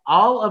that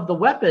all of the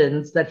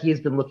weapons that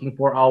he's been looking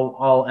for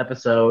all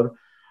episode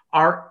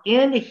are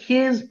in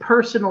his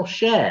personal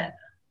shed.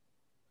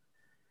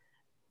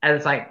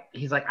 And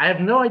he's like, I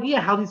have no idea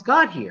how these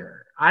got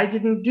here. I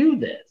didn't do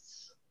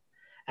this.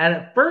 And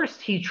at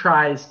first he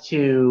tries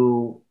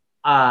to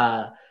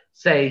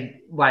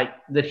say like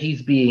that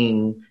he's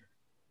being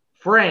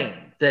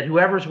framed, that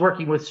whoever's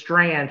working with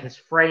Strand has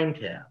framed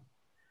him.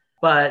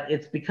 But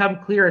it's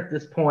become clear at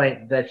this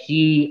point that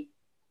he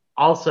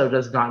also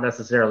does not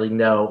necessarily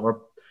know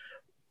or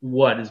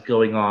what is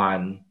going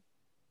on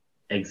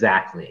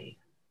exactly.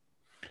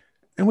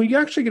 And we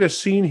actually get a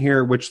scene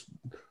here which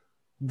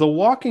The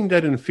Walking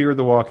Dead and Fear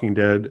the Walking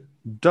Dead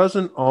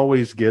doesn't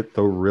always get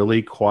the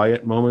really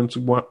quiet moments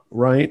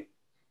right.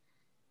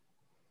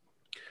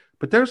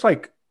 But there's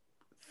like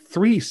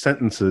 3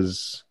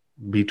 sentences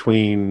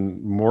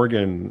between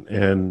Morgan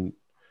and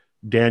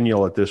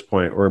Daniel at this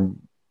point, where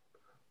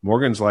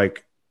Morgan's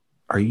like,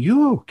 are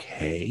you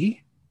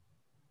okay?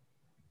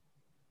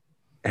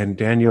 And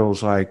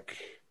Daniel's like,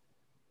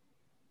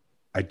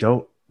 I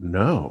don't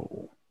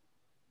know.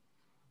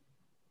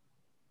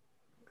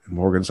 And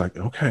Morgan's like,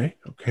 okay,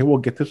 we'll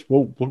get this,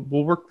 we'll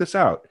work this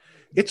out.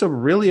 It's a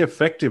really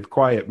effective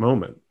quiet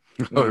moment.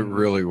 Oh, it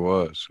really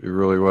was.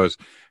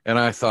 And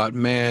I thought,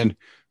 man,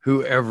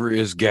 whoever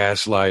is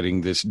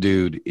gaslighting this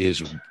dude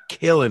is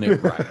killing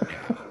it right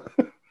now.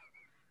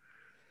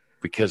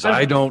 Because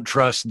I don't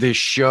trust this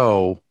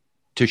show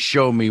to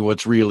show me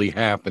what's really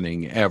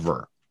happening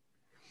ever.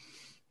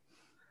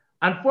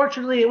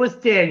 Unfortunately, it was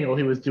Daniel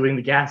who was doing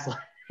the gaslighting.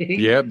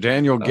 Yep,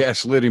 Daniel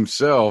gaslit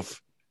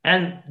himself.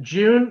 And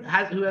June,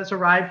 who has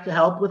arrived to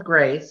help with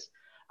Grace,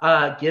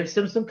 gives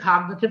him some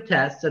cognitive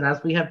tests. And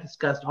as we have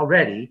discussed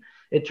already,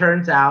 it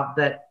turns out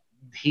that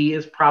he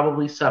is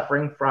probably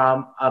suffering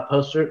from a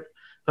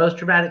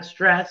post-traumatic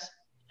stress,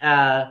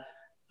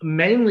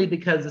 mainly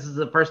because this is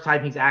the first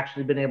time he's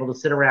actually been able to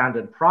sit around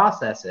and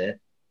process it.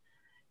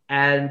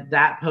 And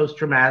that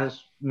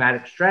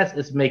post-traumatic stress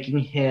is making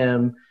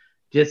him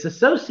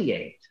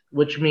disassociate,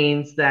 which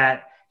means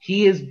that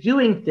he is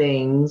doing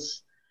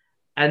things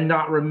and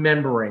not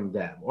remembering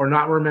them, or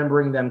not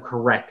remembering them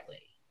correctly.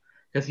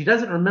 Because he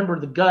doesn't remember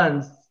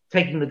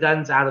taking the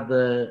guns out of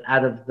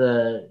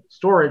the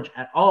storage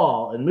at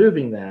all and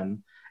moving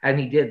them, and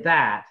he did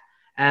that.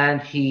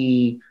 And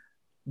he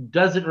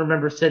doesn't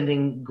remember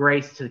sending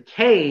Grace to the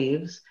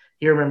caves.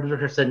 He remembers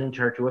her sending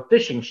her to a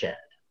fishing shed.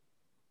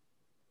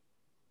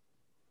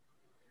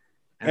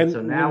 And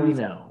so now we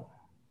know.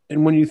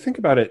 And when you think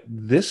about it,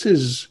 this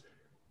is...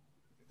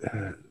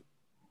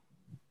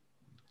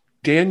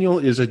 Daniel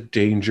is a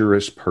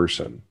dangerous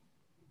person.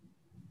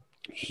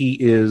 He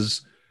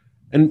is...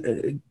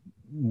 And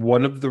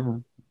one of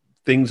the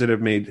things that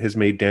has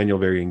made Daniel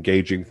very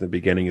engaging from the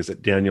beginning is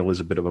that Daniel is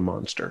a bit of a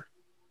monster.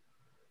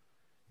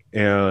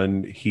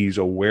 And he's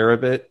aware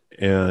of it,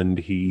 and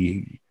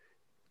he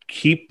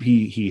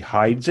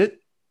hides it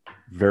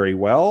very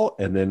well,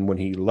 and then when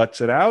he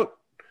lets it out,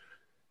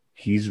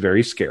 he's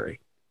very scary.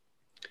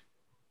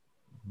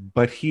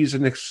 But he's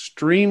an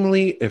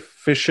extremely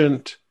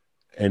efficient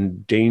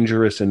and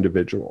dangerous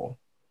individual.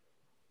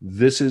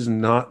 This is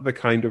not the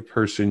kind of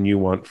person you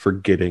want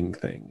forgetting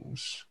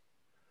things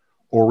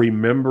or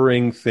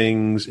remembering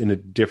things in a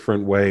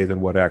different way than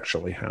what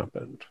actually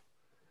happened.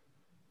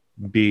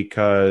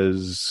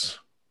 Because,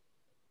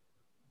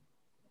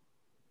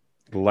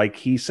 like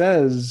he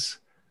says,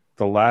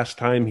 the last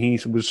time he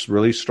was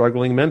really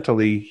struggling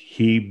mentally,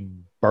 he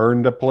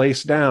burned a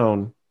place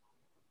down.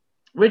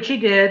 Which he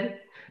did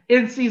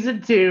in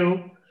season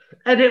 2,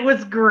 and it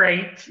was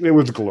great. It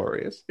was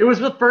glorious. It was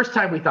the first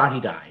time we thought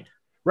he died.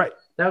 Right.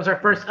 That was our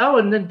first,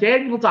 and then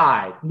Daniel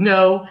died.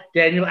 No,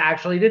 Daniel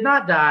actually did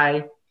not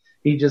die.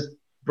 He just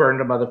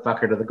burned a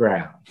motherfucker to the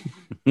ground.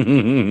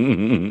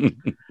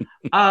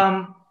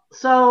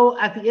 So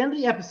at the end of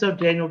the episode,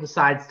 Daniel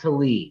decides to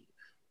leave.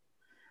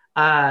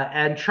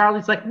 And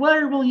Charlie's like,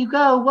 where will you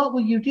go? What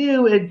will you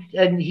do?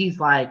 And he's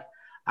like,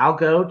 I'm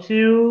just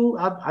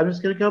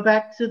going to go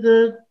back to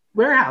the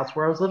warehouse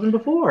where I was living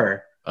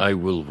before. I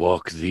will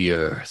walk the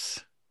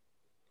earth.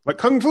 Like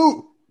Kung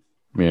Fu.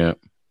 Yeah.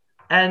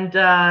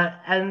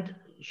 And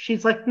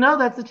she's like, no,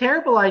 that's a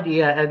terrible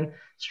idea. And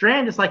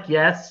Strand is like,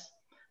 yes,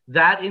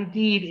 that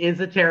indeed is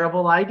a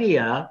terrible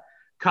idea.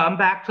 Come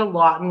back to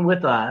Lawton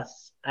with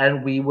us,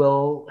 and we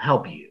will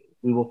help you.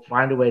 We will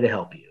find a way to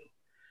help you.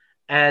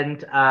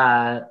 And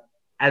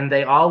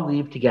they all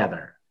leave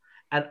together.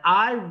 And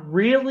I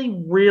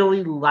really,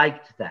 really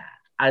liked that.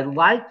 I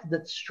liked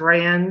that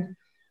Strand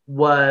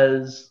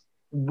was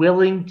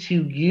willing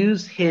to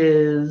use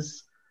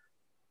his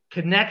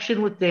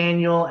connection with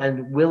Daniel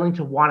and willing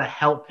to want to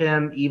help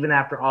him even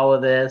after all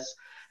of this.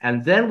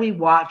 And then we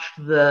watched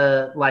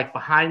the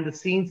behind the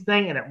scenes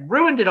thing, and it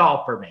ruined it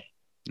all for me.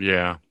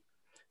 Yeah.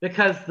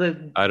 Because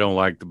I don't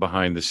like the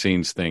behind the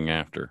scenes thing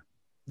after.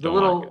 The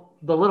little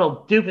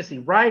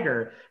doofusy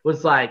writer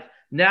was like,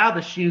 now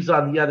the shoe's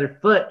on the other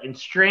foot, and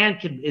Strand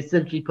can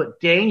essentially put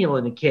Daniel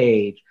in a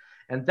cage.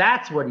 And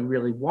that's what he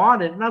really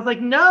wanted. And I was like,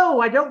 no,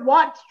 I don't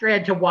want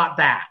Strand to want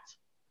that.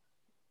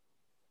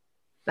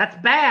 That's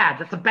bad.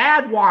 That's a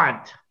bad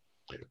want.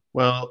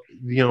 Well,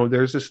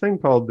 there's this thing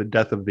called the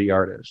death of the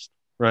artist,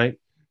 right?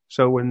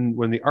 So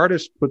when the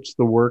artist puts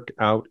the work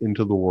out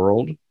into the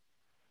world,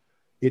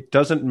 it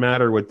doesn't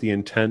matter what the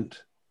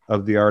intent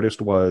of the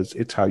artist was.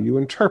 It's how you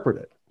interpret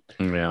it.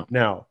 Yeah.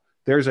 Now,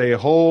 there's a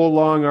whole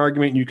long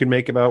argument you can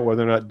make about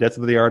whether or not death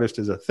of the artist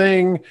is a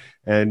thing,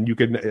 and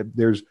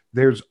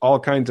there's all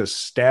kinds of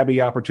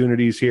stabby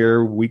opportunities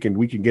here. We can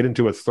get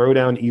into a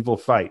throwdown evil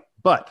fight,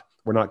 but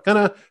we're not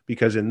gonna,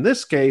 because in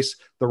this case,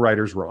 the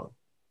writer's wrong.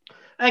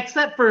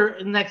 Except for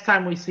next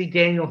time we see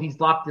Daniel, he's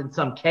locked in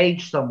some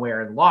cage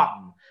somewhere in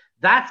Lawton.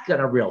 That's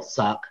gonna real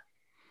suck.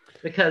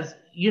 Because,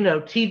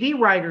 TV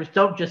writers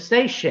don't just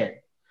say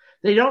shit.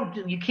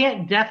 You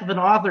can't death of an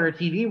author or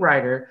TV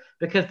writer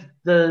because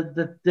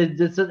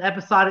it's an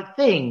episodic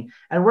thing.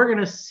 And we're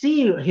gonna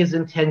see his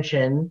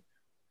intention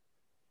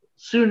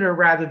sooner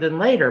rather than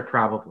later,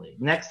 probably.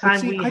 Next time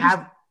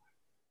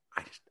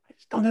I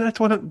just don't know that's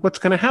what's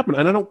going to happen.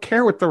 And I don't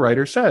care what the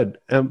writer said.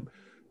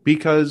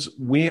 Because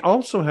we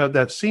also have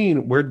that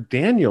scene where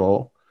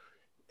Daniel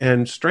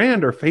and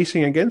Strand are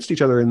facing against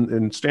each other,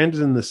 and Strand is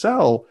in the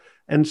cell,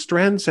 and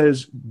Strand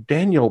says,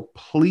 Daniel,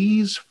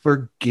 please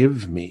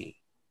forgive me.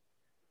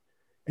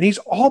 And he's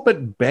all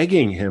but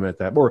begging him at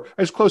that, or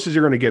as close as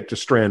you're going to get to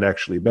Strand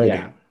actually begging.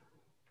 Yeah.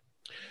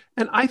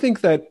 And I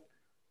think that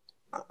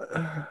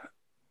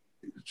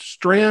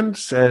Strand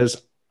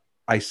says,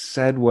 I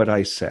said what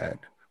I said,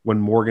 when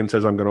Morgan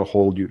says, I'm going to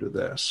hold you to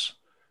this.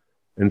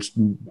 And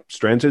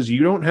Strand says,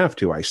 you don't have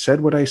to. I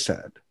said what I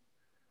said.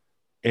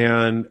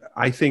 And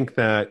I think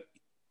that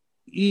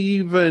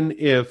even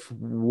if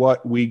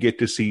what we get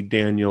to see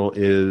Daniel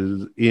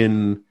is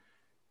in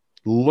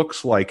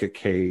looks like a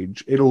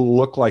cage. It'll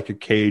look like a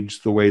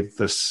cage the way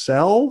the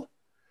cell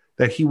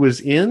that he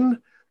was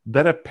in,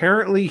 that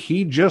apparently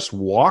he just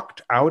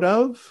walked out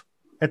of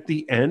at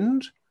the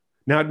end.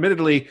 Now,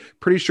 admittedly,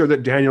 pretty sure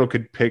that Daniel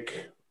could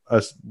pick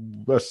a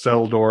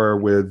cell door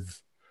with.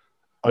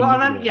 Well,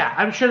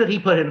 I'm sure that he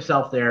put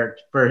himself there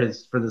for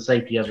the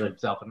safety of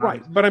himself and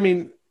right. But I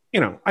mean,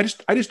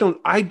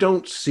 I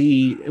don't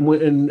see,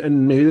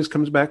 and maybe this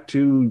comes back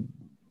to,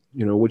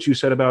 what you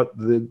said about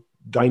the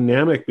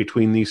dynamic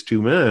between these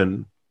two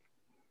men.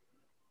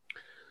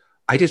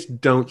 I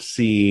just don't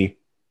see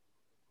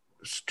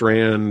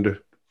Strand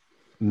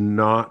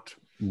not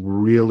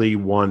really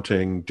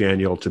wanting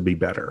Daniel to be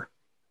better.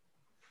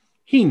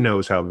 He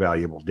knows how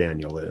valuable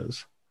Daniel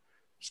is.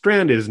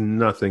 Strand is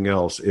nothing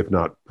else if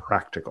not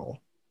practical.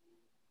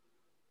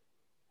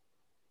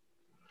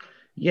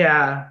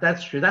 Yeah,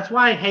 that's true. That's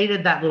why I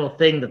hated that little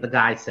thing that the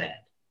guy said.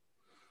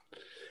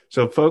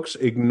 So, folks,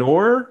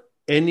 ignore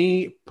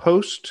any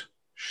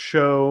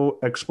post-show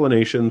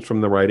explanations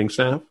from the writing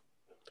staff.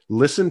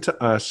 Listen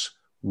to us.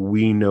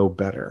 We know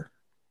better.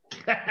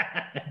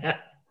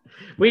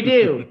 We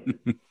do.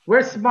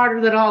 We're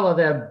smarter than all of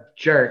them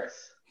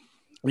jerks.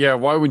 Yeah,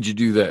 why would you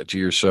do that to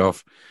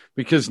yourself?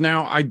 Because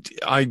now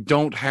I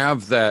don't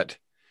have that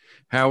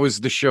how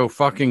is the show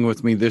fucking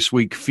with me this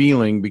week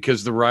feeling,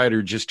 because the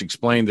writer just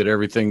explained that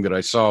everything that I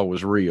saw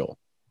was real.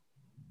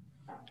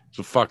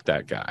 So fuck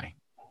that guy.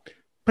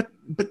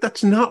 But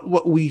that's not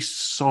what we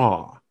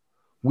saw.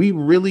 We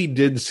really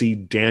did see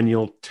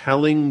Daniel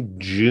telling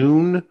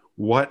June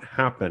what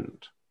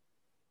happened.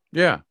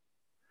 Yeah.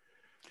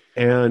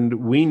 And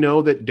we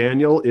know that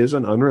Daniel is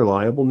an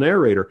unreliable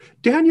narrator.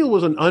 Daniel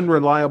was an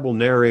unreliable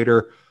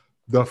narrator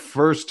the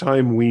first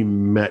time we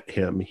met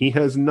him. He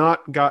has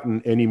not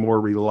gotten any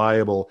more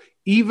reliable,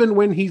 even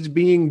when he's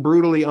being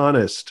brutally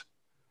honest.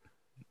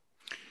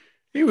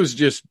 He was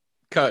just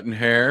cutting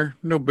hair.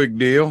 No big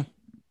deal.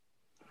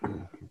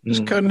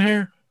 Just cutting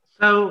hair.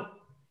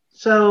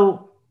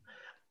 So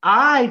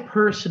I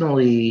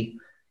personally,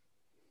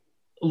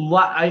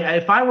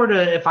 if I were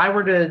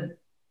to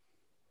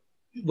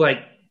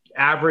like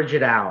average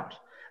it out,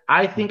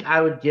 I think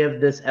I would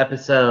give this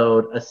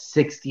episode a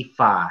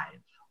 65.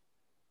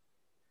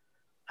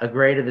 A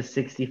grade of a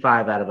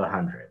 65 out of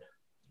 100.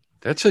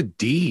 That's a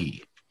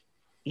D.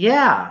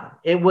 Yeah,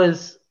 it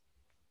was,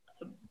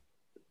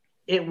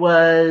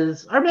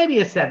 or maybe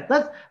a 7.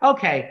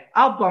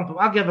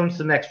 I'll give him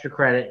some extra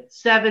credit.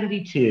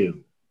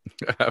 72.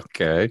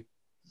 Okay.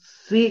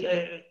 See,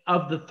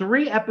 of the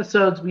 3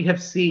 episodes we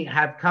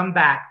have come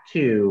back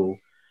to,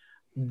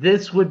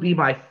 this would be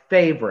my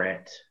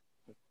favorite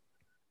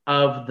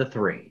of the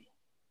 3.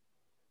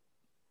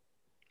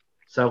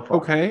 So far.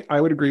 Okay, I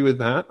would agree with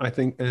that. I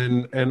think,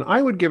 and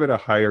I would give it a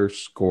higher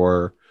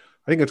score.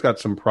 I think it's got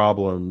some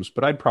problems,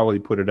 but I'd probably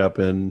put it up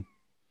in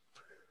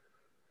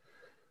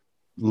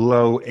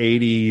low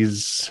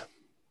 80s,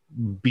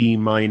 B-,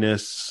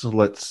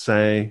 let's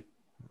say.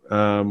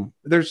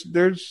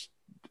 There's,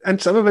 and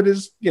some of it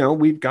is,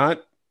 we've got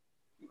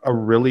a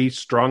really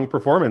strong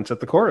performance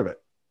at the core of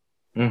it.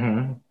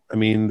 Mm-hmm. I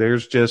mean,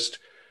 there's just,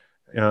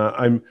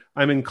 I'm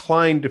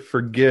inclined to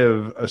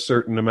forgive a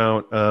certain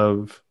amount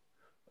of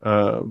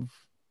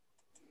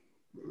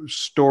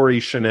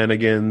story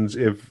shenanigans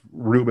if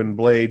Reuben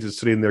Blades is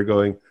sitting there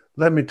going,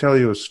 "Let me tell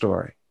you a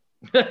story."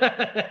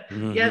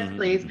 Yes,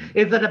 please.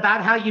 Is it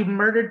about how you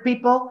murdered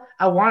people?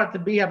 I want it to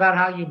be about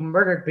how you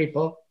murdered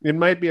people. It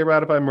might be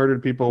about if I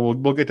murdered people.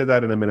 We'll get to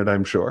that in a minute,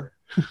 I'm sure.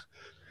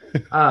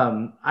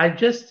 And I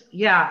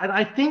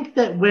think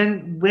that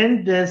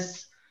when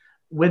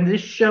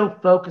this show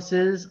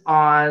focuses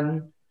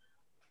on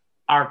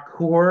our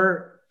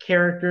core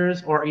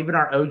characters or even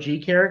our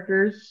OG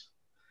characters,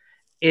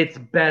 it's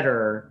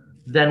better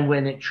than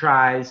when it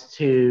tries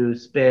to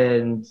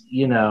spend,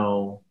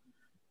 an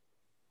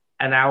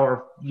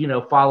hour,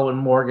 following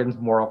Morgan's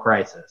moral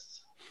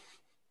crisis.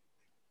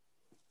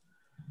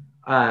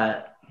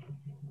 Not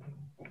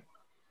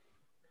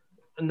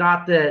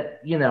that,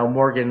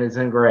 Morgan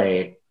isn't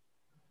great,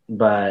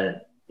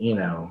 but,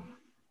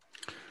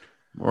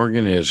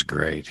 Morgan is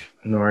great.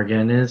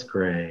 Morgan is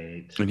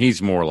great. And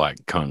he's more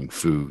like Kung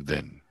Fu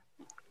than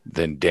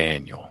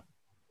Daniel.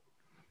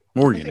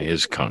 Morgan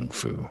is Kung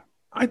Fu.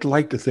 I'd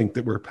like to think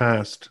that we're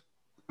past,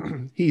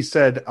 he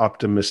said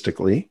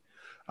optimistically,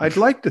 I'd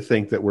like to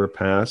think that we're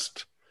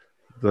past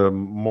the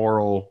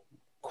moral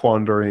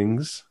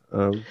quanderings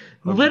of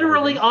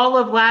literally Morgan. All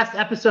of last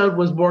episode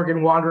was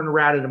Morgan wandering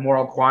around in a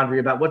moral quandary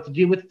about what to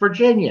do with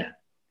Virginia.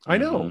 I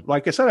know. Mm-hmm.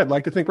 Like I said, I'd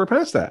like to think we're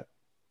past that.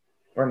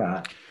 Or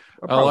not.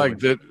 I like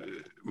that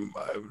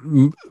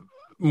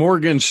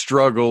Morgan's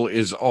struggle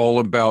is all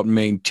about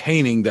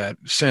maintaining that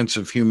sense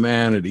of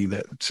humanity,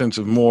 that sense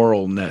of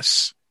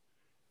moralness.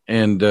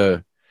 And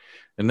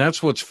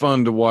that's what's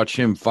fun to watch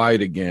him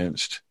fight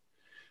against.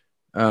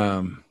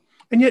 And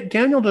yet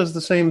Daniel does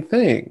the same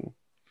thing.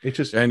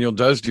 Daniel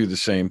does do the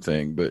same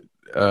thing, but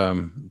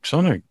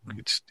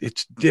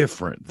it's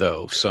different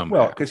though somehow.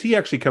 Well, because he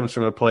actually comes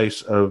from a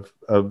place of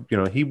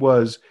he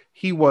was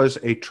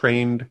a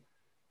trained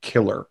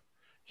killer.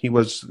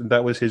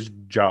 That was his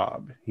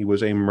job. He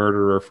was a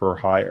murderer for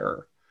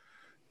hire.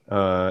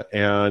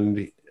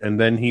 And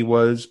then he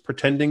was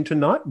pretending to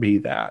not be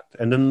that.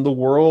 And then the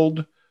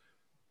world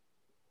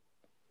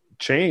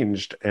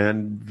changed,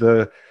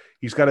 and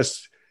he's got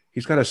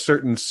a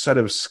certain set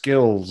of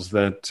skills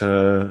that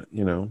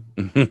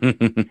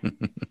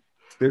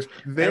there's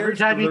every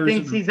time he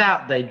thinks he's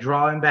out, they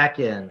draw him back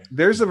in.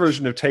 There's the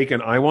version of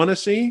Taken I want to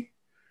see,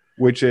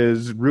 which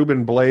is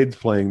Ruben Blades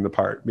playing the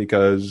part,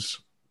 because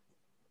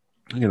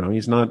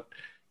he's not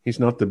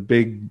the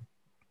big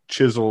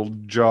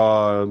chiseled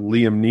jaw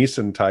Liam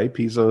Neeson type.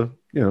 He's a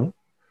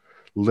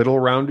little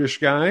roundish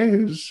guy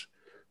who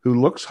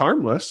looks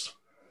harmless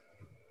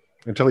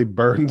until he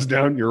burns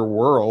down your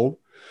world.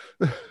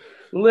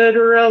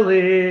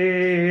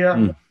 Literally.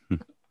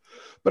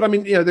 But I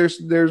mean,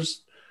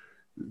 there's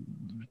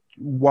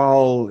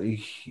while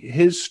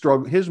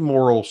his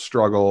moral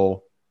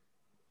struggle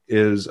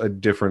is a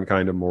different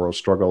kind of moral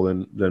struggle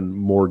than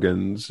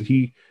Morgan's.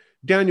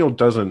 Daniel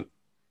doesn't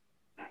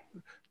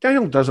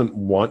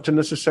want to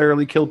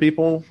necessarily kill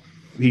people.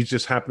 He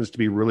just happens to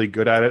be really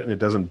good at it, and it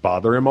doesn't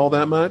bother him all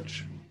that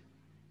much.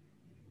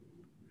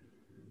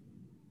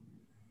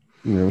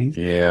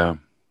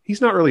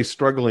 He's not really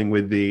struggling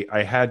with the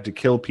I had to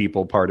kill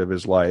people part of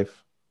his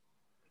life.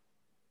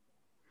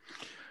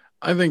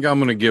 I think I'm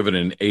going to give it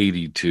an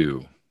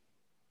 82.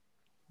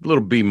 A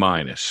little B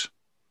minus.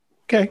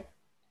 Okay.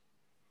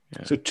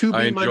 Yeah. So 2 B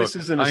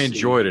minuses and a C. I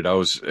enjoyed it.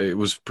 It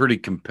was pretty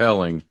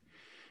compelling.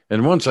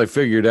 And once I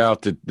figured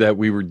out that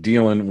we were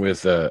dealing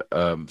with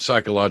a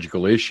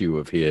psychological issue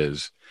of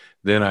his,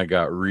 then I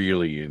got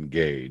really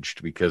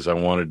engaged because I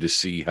wanted to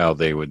see how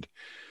they would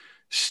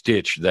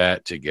stitch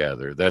that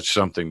together. That's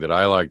something that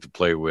I like to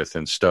play with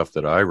in stuff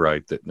that I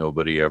write that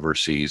nobody ever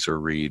sees or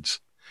reads.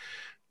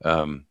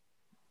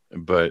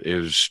 But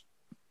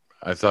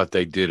I thought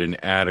they did an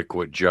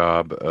adequate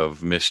job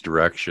of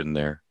misdirection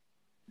there.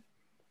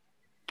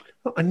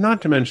 Well, and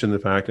not to mention the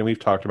fact, and we've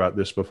talked about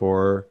this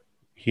before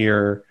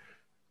here,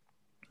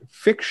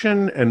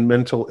 fiction and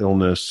mental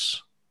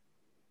illness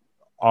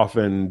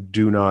often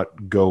do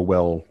not go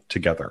well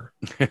together.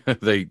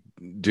 They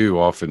do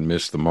often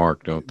miss the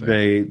mark, don't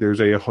they?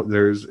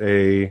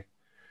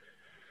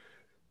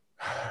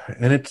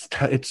 And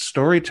it's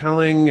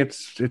storytelling.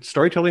 It's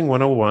storytelling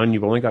 101.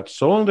 You've only got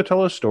so long to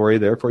tell a story,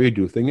 therefore you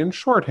do things in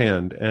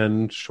shorthand.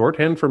 And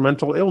shorthand for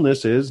mental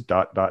illness is ...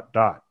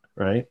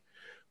 right?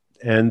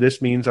 And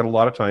this means that a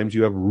lot of times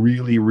you have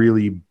really,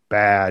 really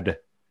bad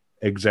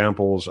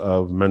examples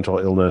of mental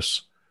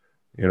illness,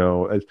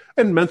 and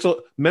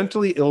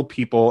mentally ill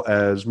people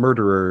as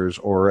murderers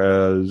or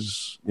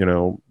as,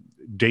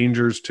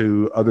 dangers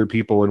to other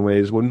people in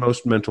ways when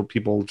most mental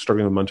people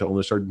struggling with mental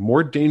illness are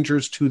more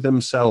dangers to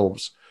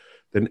themselves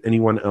than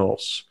anyone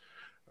else.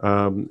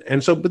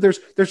 But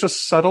there's a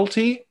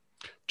subtlety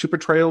to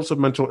portrayals of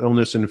mental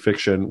illness in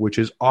fiction, which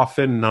is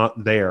often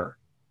not there.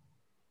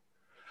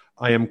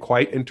 I am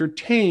quite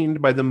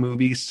entertained by the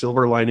movie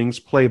Silver Linings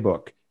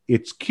Playbook.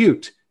 It's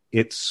cute.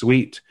 It's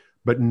sweet.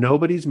 But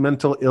nobody's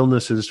mental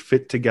illnesses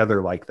fit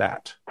together like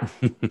that.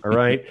 All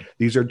right?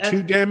 These are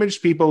two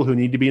damaged people who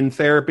need to be in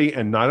therapy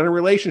and not in a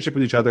relationship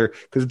with each other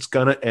because it's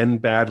going to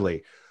end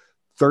badly.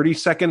 30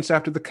 seconds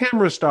after the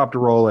camera stopped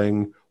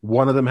rolling,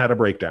 one of them had a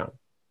breakdown.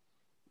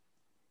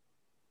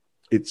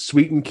 It's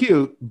sweet and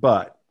cute,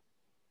 but...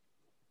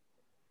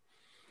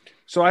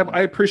 So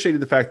I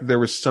appreciated the fact that there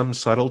was some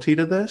subtlety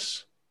to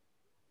this,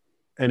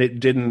 and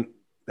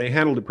they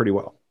handled it pretty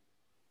well.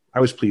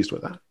 I was pleased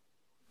with that.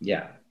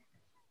 Yeah.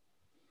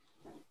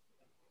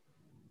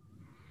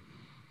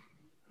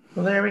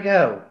 Well, there we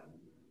go.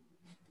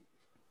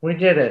 We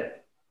did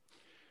it.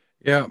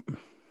 Yeah.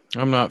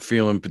 I'm not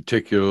feeling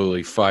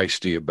particularly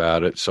feisty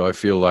about it, so I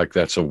feel like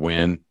that's a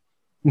win.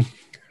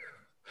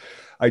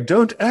 I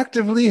don't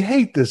actively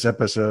hate this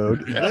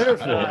episode.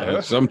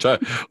 Therefore,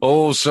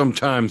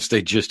 sometimes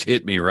they just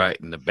hit me right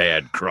in the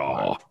bad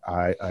craw.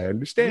 I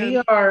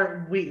understand.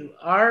 Our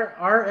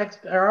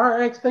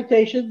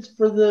expectations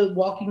for the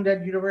Walking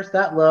Dead universe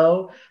that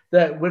low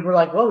that when we're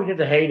like, we get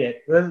to hate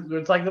it.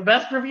 It's like the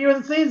best review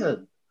of the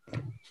season.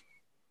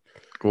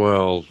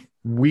 Well,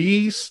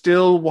 we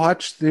still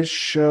watch this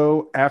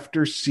show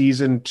after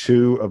season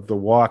 2 of The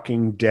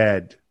Walking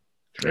Dead.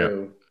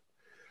 True.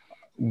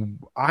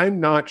 I'm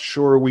not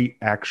sure we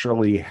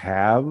actually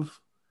have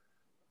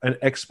an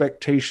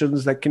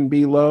expectations that can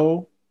be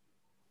low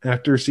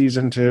after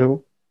season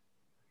 2.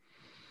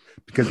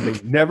 Because they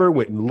never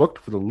went and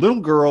looked for the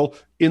little girl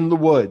in the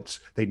woods.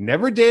 They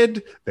never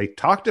did. They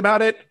talked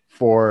about it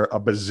for a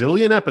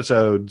bazillion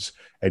episodes,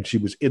 and she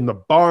was in the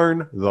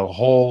barn the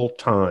whole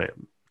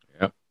time.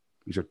 Yep.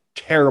 These are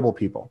terrible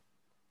people.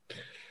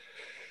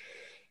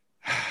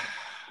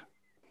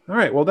 All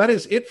right, well, that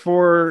is it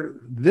for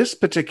this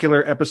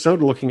particular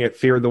episode looking at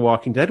Fear of the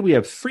Walking Dead. We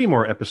have 3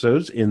 more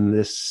episodes in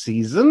this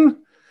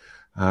season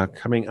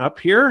coming up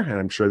here, and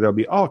I'm sure there'll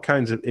be all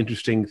kinds of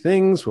interesting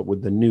things, what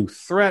with the new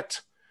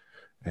threat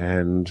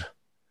and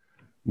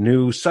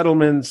new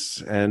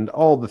settlements and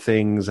all the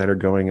things that are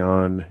going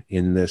on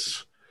in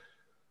this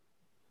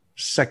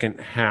second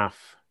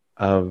half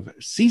of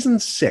season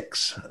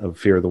 6 of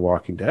Fear the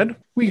Walking Dead.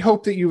 We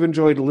hope that you've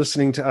enjoyed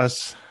listening to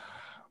us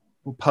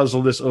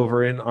puzzle this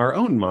over in our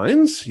own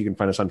minds. You can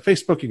find us on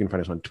Facebook. You can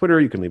find us on Twitter.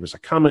 You can leave us a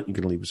comment. You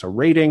can leave us a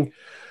rating.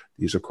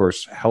 These, of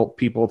course, help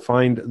people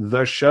find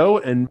the show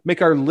and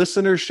make our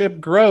listenership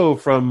grow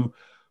from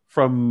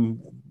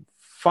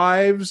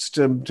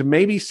 5s to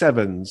maybe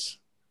 7s.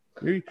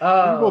 We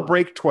will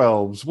break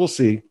 12s. We'll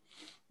see.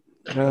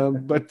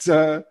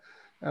 But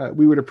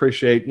we would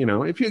appreciate,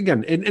 if you,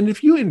 again, and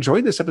if you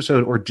enjoyed this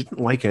episode or didn't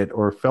like it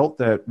or felt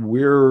that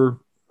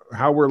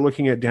how we're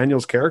looking at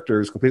Daniel's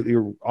character is completely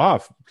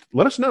off,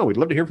 let us know. We'd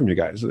love to hear from you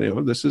guys.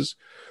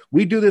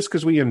 We do this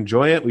because we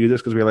enjoy it. We do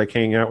this because we like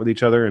hanging out with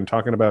each other and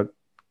talking about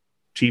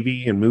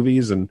TV and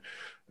movies, and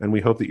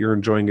we hope that you're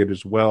enjoying it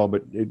as well.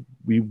 But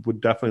we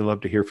would definitely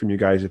love to hear from you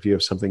guys if you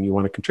have something you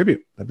want to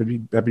contribute.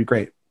 That'd be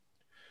great.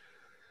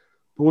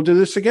 But we'll do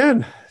this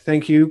again.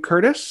 Thank you,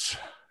 Curtis.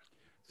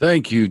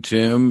 Thank you,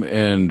 Tim,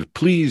 and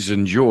please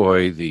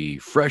enjoy the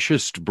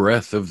freshest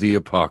breath of the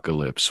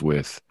apocalypse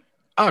with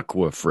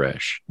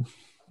Aquafresh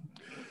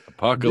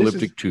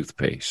apocalyptic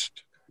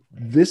toothpaste.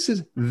 This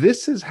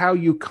is how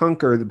you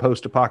conquer the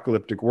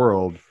post-apocalyptic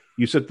world.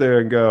 You sit there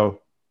and go,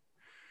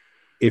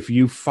 if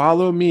you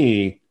follow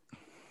me,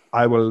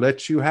 I will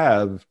let you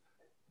have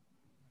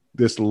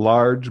this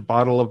large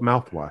bottle of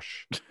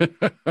mouthwash.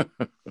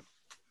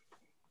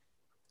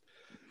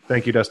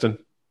 Thank you, Dustin.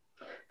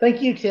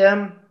 Thank you,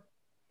 Tim.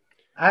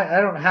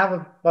 I don't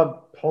have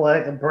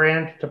a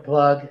brand to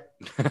plug.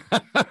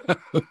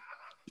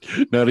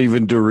 Not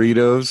even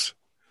Doritos?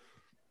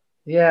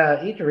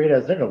 Yeah, eat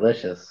Doritos. They're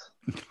delicious.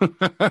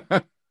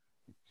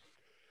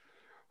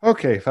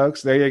 Okay,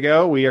 folks, there you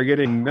go. We are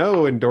getting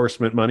no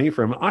endorsement money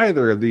from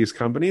either of these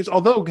companies.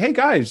 Although, hey,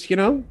 guys,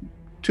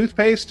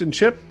 toothpaste and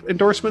chip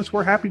endorsements,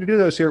 we're happy to do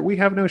those here. We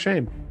have no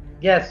shame.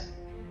 Yes.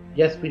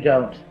 Yes, we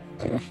don't.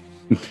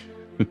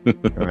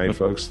 All right,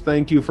 folks,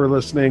 thank you for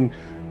listening.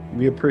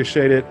 We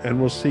appreciate it,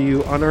 and we'll see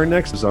you on our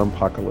next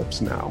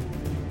Zompocalypse Now.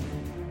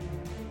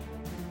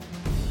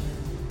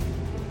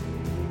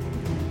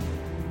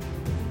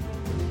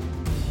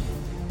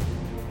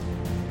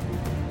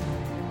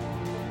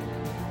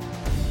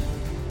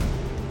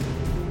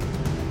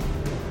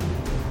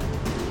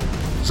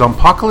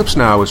 Zompocalypse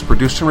Now is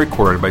produced and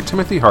recorded by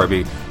Timothy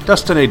Harvey,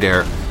 Dustin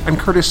Adair, and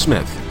Curtis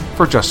Smith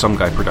for Just Some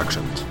Guy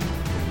Productions.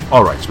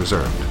 All rights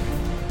reserved.